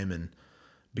time and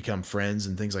become friends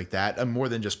and things like that. And more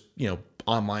than just,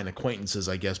 online acquaintances,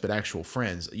 I guess, but actual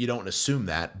friends. You don't assume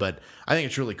that, but I think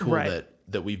it's really cool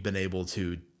that we've been able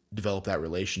to develop that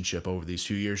relationship over these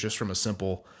few years, just from a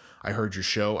simple, I heard your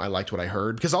show, I liked what I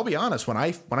heard. Because I'll be honest, when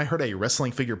I heard a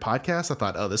wrestling figure podcast, I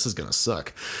thought, oh, this is gonna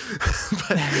suck.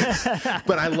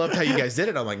 but I loved how you guys did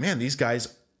it. I'm like, man, these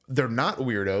guys, they're not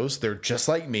weirdos. They're just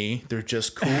like me. They're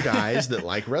just cool guys that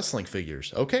like wrestling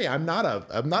figures. Okay, I'm not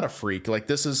a freak. Like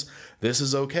this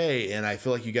is okay. And I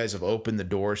feel like you guys have opened the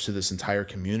doors to this entire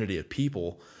community of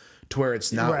people to where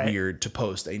it's not weird to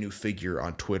post a new figure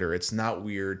on Twitter. It's not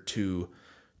weird to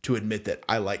admit that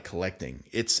I like collecting.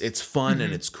 It's fun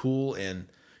and it's cool, and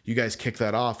you guys kick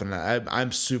that off. And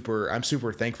I'm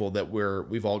super thankful that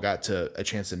we've all got a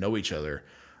chance to know each other.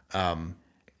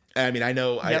 I mean, I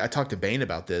know I talked to Bane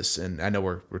about this, and I know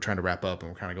we're trying to wrap up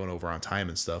and we're kind of going over on time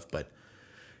and stuff, but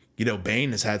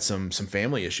Bane has had some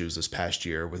family issues this past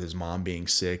year with his mom being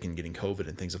sick and getting COVID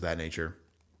and things of that nature.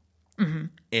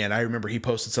 And I remember he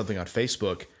posted something on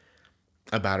Facebook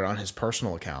about it on his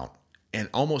personal account, and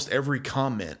almost every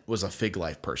comment was a Fig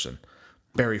Life person.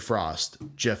 Barry Frost,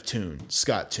 Jeff Toon,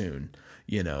 Scott Toon,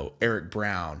 Eric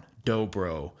Brown,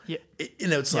 Dobro. Yeah.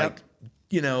 It's like,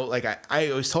 I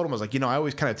always told him, I was like, I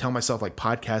always kind of tell myself like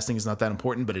podcasting is not that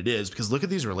important, but it is, because look at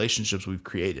these relationships we've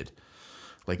created.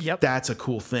 Like that's a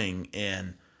cool thing.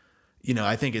 And,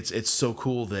 I think it's so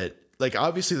cool that, like,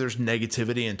 obviously there's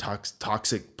negativity and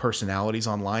toxic personalities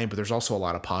online, but there's also a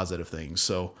lot of positive things.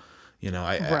 So,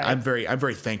 I'm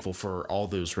very thankful for all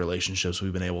those relationships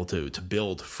we've been able to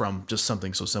build from just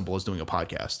something so simple as doing a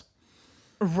podcast.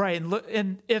 Right.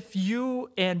 And if you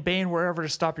and Bane were ever to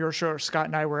stop your show, or Scott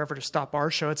and I were ever to stop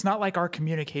our show, it's not like our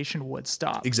communication would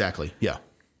stop. Exactly. Yeah.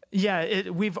 Yeah.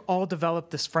 We've all developed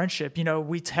this friendship.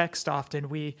 We text often.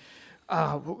 We're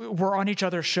on each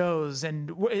other's shows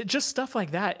and just stuff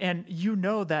like that. And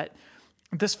that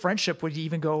this friendship would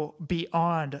even go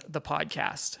beyond the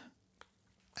podcast.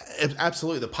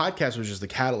 Absolutely. The podcast was just the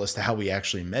catalyst to how we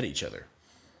actually met each other.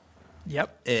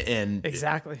 Yep. And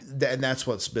exactly. And that's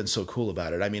what's been so cool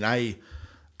about it. I mean,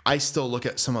 I still look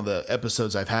at some of the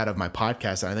episodes I've had of my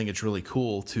podcast, and I think it's really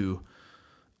cool to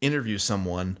interview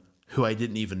someone who I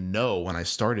didn't even know when I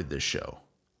started this show.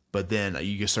 But then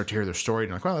you just start to hear their story, and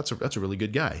you're like, wow, that's a really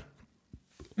good guy.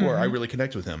 Or I really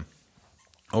connect with him.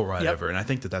 Or whatever. And I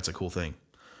think that's a cool thing.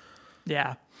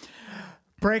 Yeah.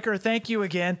 Breaker, thank you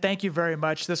again. Thank you very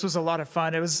much. This was a lot of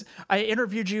fun. I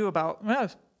interviewed you about,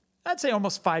 I'd say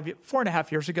almost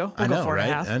 4.5 years ago. I know,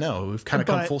 right? I know. We've kind of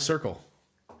come full circle.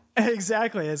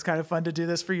 Exactly. It's kind of fun to do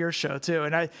this for your show too.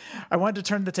 And I wanted to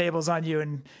turn the tables on you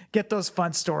and get those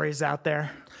fun stories out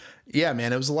there. Yeah,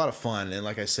 man, it was a lot of fun. And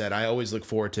like I said, I always look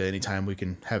forward to any time we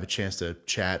can have a chance to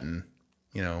chat and,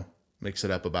 mix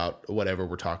it up about whatever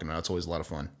we're talking about. It's always a lot of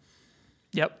fun.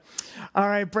 Yep. All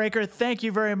right, Breaker, thank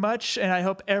you very much. And I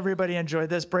hope everybody enjoyed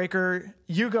this. Breaker,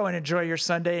 you go and enjoy your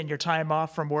Sunday and your time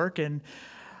off from work and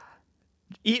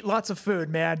eat lots of food,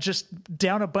 man. Just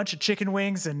down a bunch of chicken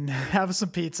wings and have some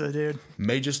pizza, dude.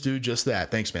 May just do just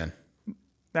that. Thanks, man.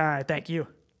 All right, thank you.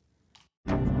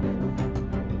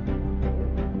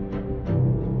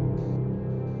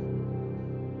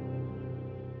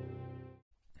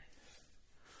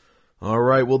 All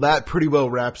right, well, that pretty well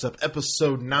wraps up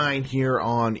episode 9 here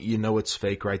on You Know It's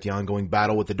Fake, right? The ongoing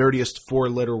battle with the dirtiest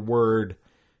 4-letter word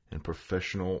in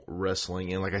professional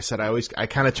wrestling. And like I said, I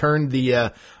kind of turned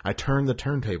the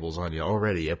turntables on you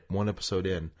already, one episode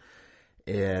in.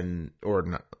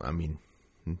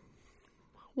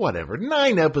 Whatever,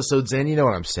 9 episodes in, you know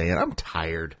what I'm saying. I'm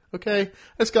tired, okay?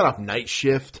 I just got off night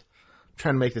shift. I'm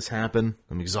trying to make this happen.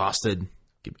 I'm exhausted.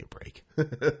 Give me a break.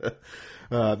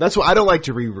 That's why I don't like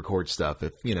to re-record stuff.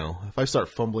 If I start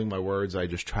fumbling my words, I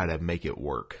just try to make it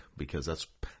work, because that's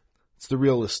the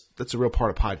real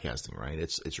part of podcasting, right?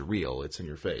 It's real. It's in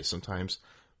your face. Sometimes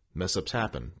mess ups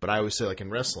happen, but I always say, like in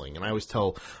wrestling, and I always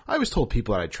told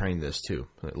people that I trained this too.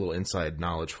 A little inside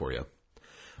knowledge for you.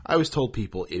 I always told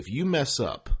people, if you mess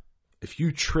up, if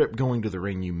you trip going to the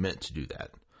ring, you meant to do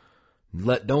that.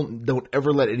 Don't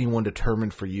ever let anyone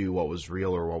determine for you what was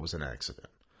real or what was an accident.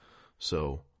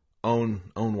 So own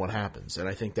what happens, and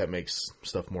I think that makes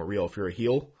stuff more real. If you're a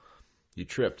heel, you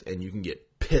tripped, and you can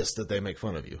get pissed that they make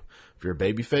fun of you. If you're a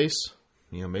babyface,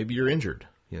 maybe you're injured.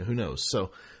 Who knows?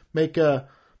 So make a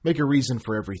reason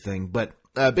for everything. But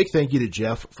big thank you to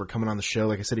Jeff for coming on the show.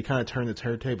 Like I said, he kind of turned the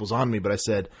turntables on me, but I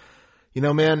said,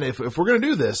 man, if we're going to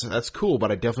do this, that's cool,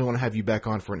 but I definitely want to have you back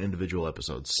on for an individual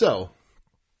episode. So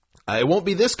it won't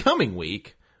be this coming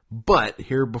week, but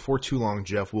here before too long,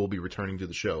 Jeff will be returning to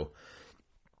the show.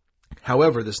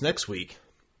 However, this next week,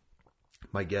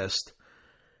 my guest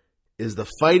is the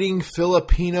fighting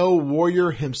Filipino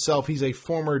warrior himself. He's a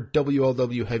former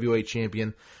WLW heavyweight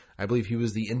champion. I believe he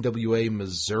was the NWA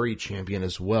Missouri champion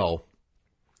as well.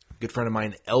 Good friend of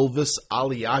mine, Elvis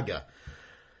Aliaga.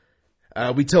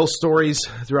 We tell stories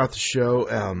throughout the show.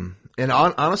 And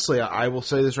honestly, I will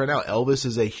say this right now. Elvis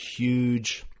is a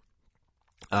huge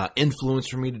influence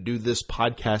for me to do this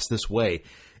podcast this way.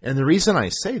 And the reason I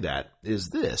say that is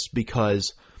this,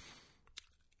 because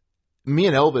me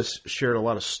and Elvis shared a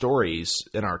lot of stories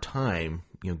in our time,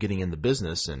 getting in the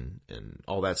business and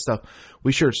all that stuff.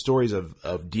 We shared stories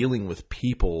of dealing with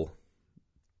people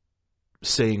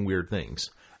saying weird things,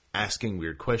 asking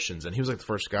weird questions. And he was like the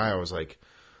first guy I was like,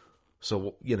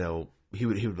 so, he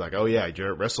would be like, oh yeah, did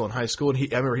you wrestle in high school? And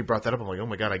I remember he brought that up. I'm like, oh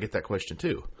my God, I get that question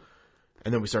too.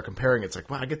 And then we start comparing. It's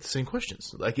like, wow, I get the same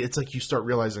questions. Like, it's like you start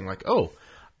realizing like, oh,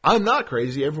 I'm not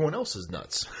crazy. Everyone else is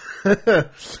nuts.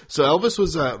 So Elvis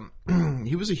was,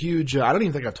 he was a huge, I don't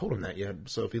even think I've told him that yet.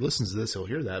 So if he listens to this, he'll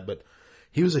hear that. But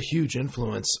he was a huge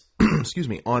influence,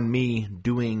 on me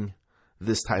doing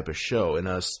this type of show and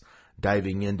us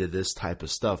diving into this type of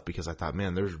stuff, because I thought,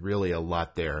 man, there's really a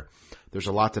lot there. There's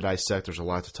a lot to dissect. There's a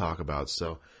lot to talk about.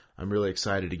 So I'm really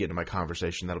excited to get into my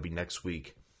conversation. That'll be next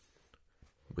week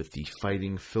with the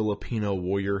fighting Filipino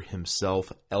warrior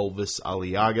himself, Elvis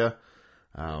Aliaga.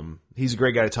 He's a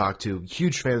great guy to talk to.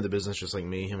 Huge fan of the business, just like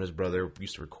me. Him and his brother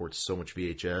used to record so much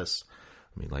VHS.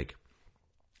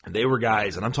 They were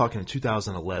guys, and I'm talking in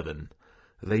 2011,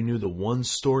 they knew the one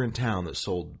store in town that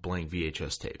sold blank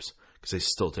VHS tapes, because they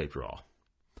still taped raw.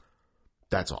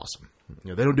 That's awesome.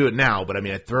 They don't do it now, but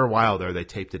for a while there, they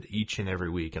taped it each and every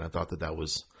week, and I thought that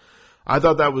was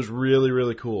really,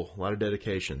 really cool. A lot of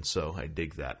dedication, so I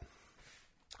dig that.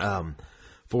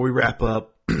 Before we wrap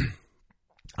up,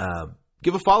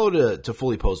 give a follow to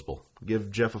FullyPoseable.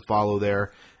 Give Jeff a follow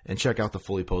there, and check out the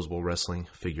FullyPoseable Wrestling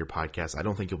Figure Podcast. I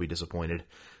don't think you'll be disappointed.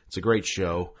 It's a great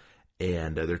show,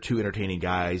 and they're two entertaining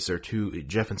guys.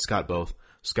 Jeff and Scott both.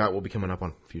 Scott will be coming up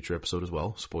on a future episode as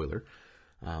well. Spoiler.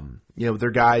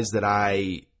 They're guys that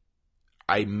I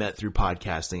met through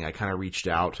podcasting. I kind of reached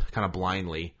out, kind of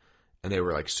blindly, and they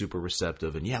were like super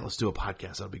receptive. And yeah, let's do a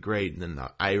podcast. That'll be great. And then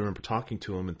I remember talking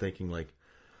to them and thinking like,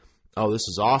 oh, this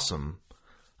is awesome.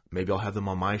 Maybe I'll have them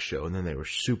on my show. And then they were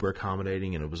super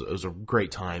accommodating, and it was a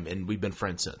great time. And we've been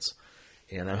friends since.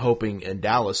 And I'm hoping in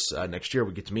Dallas next year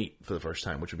we get to meet for the first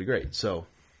time, which would be great. So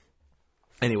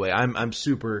anyway, I'm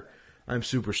super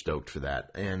stoked for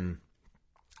that. And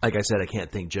like I said, I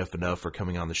can't thank Jeff enough for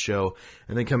coming on the show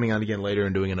and then coming on again later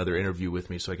and doing another interview with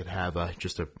me, so I could have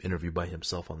just an interview by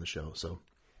himself on the show. So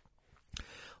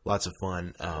lots of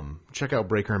fun. Check out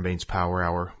Breaker and Bane's Power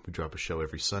Hour. We drop a show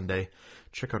every Sunday.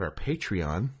 Check out our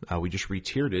Patreon. We just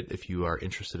re-tiered it if you are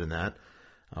interested in that.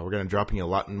 We're going to be dropping a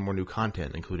lot more new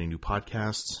content, including new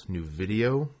podcasts, new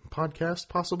video podcast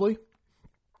possibly,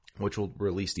 which we'll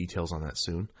release details on that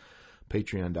soon.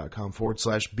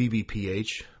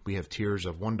 Patreon.com/BBPH. We have tiers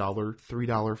of $1, $3,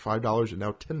 $5, and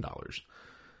now $10.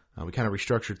 We kind of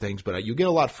restructured things, but you get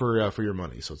a lot for your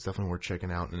money, so it's definitely worth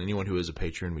checking out. And anyone who is a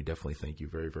patron, we definitely thank you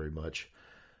very, very much.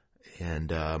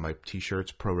 And my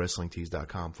t-shirts,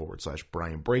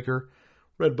 prowrestlingtees.com/Brian Breaker.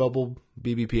 Redbubble,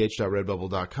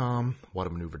 bbph.redbubble.com.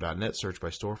 Whatamaneuver.net. Search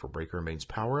by store for Breaker and Bane's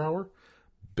Power Hour.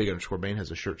 Big_Bane has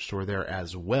a shirt store there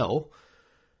as well.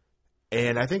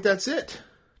 And I think that's it.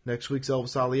 Next week's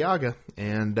Elvis Aliaga.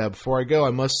 And before I go,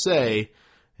 I must say,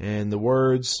 in the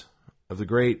words of the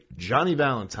great Johnny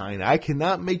Valentine, I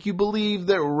cannot make you believe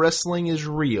that wrestling is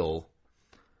real,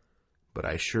 but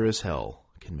I sure as hell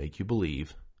can make you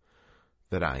believe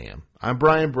that I am. I'm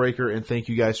Brian Breaker, and thank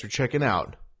you guys for checking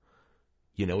out.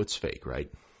 You know it's fake,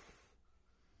 right?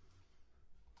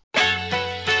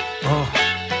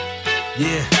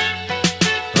 Yeah.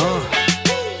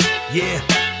 Yeah.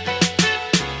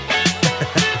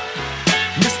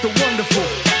 Mr. Wonderful.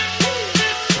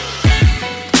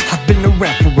 I've been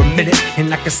around for a minute,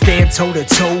 and I can stand toe to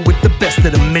toe with the best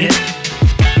of the minute.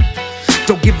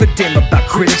 Don't give a damn about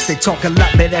critics, they talk a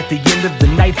lot, but at the end of the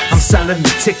night, I'm selling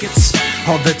the tickets.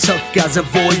 All the tough guys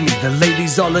avoid me, the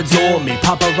ladies all adore me.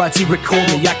 Paparazzi record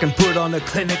me, I can put on a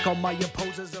clinic, all my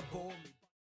opposers abhor me.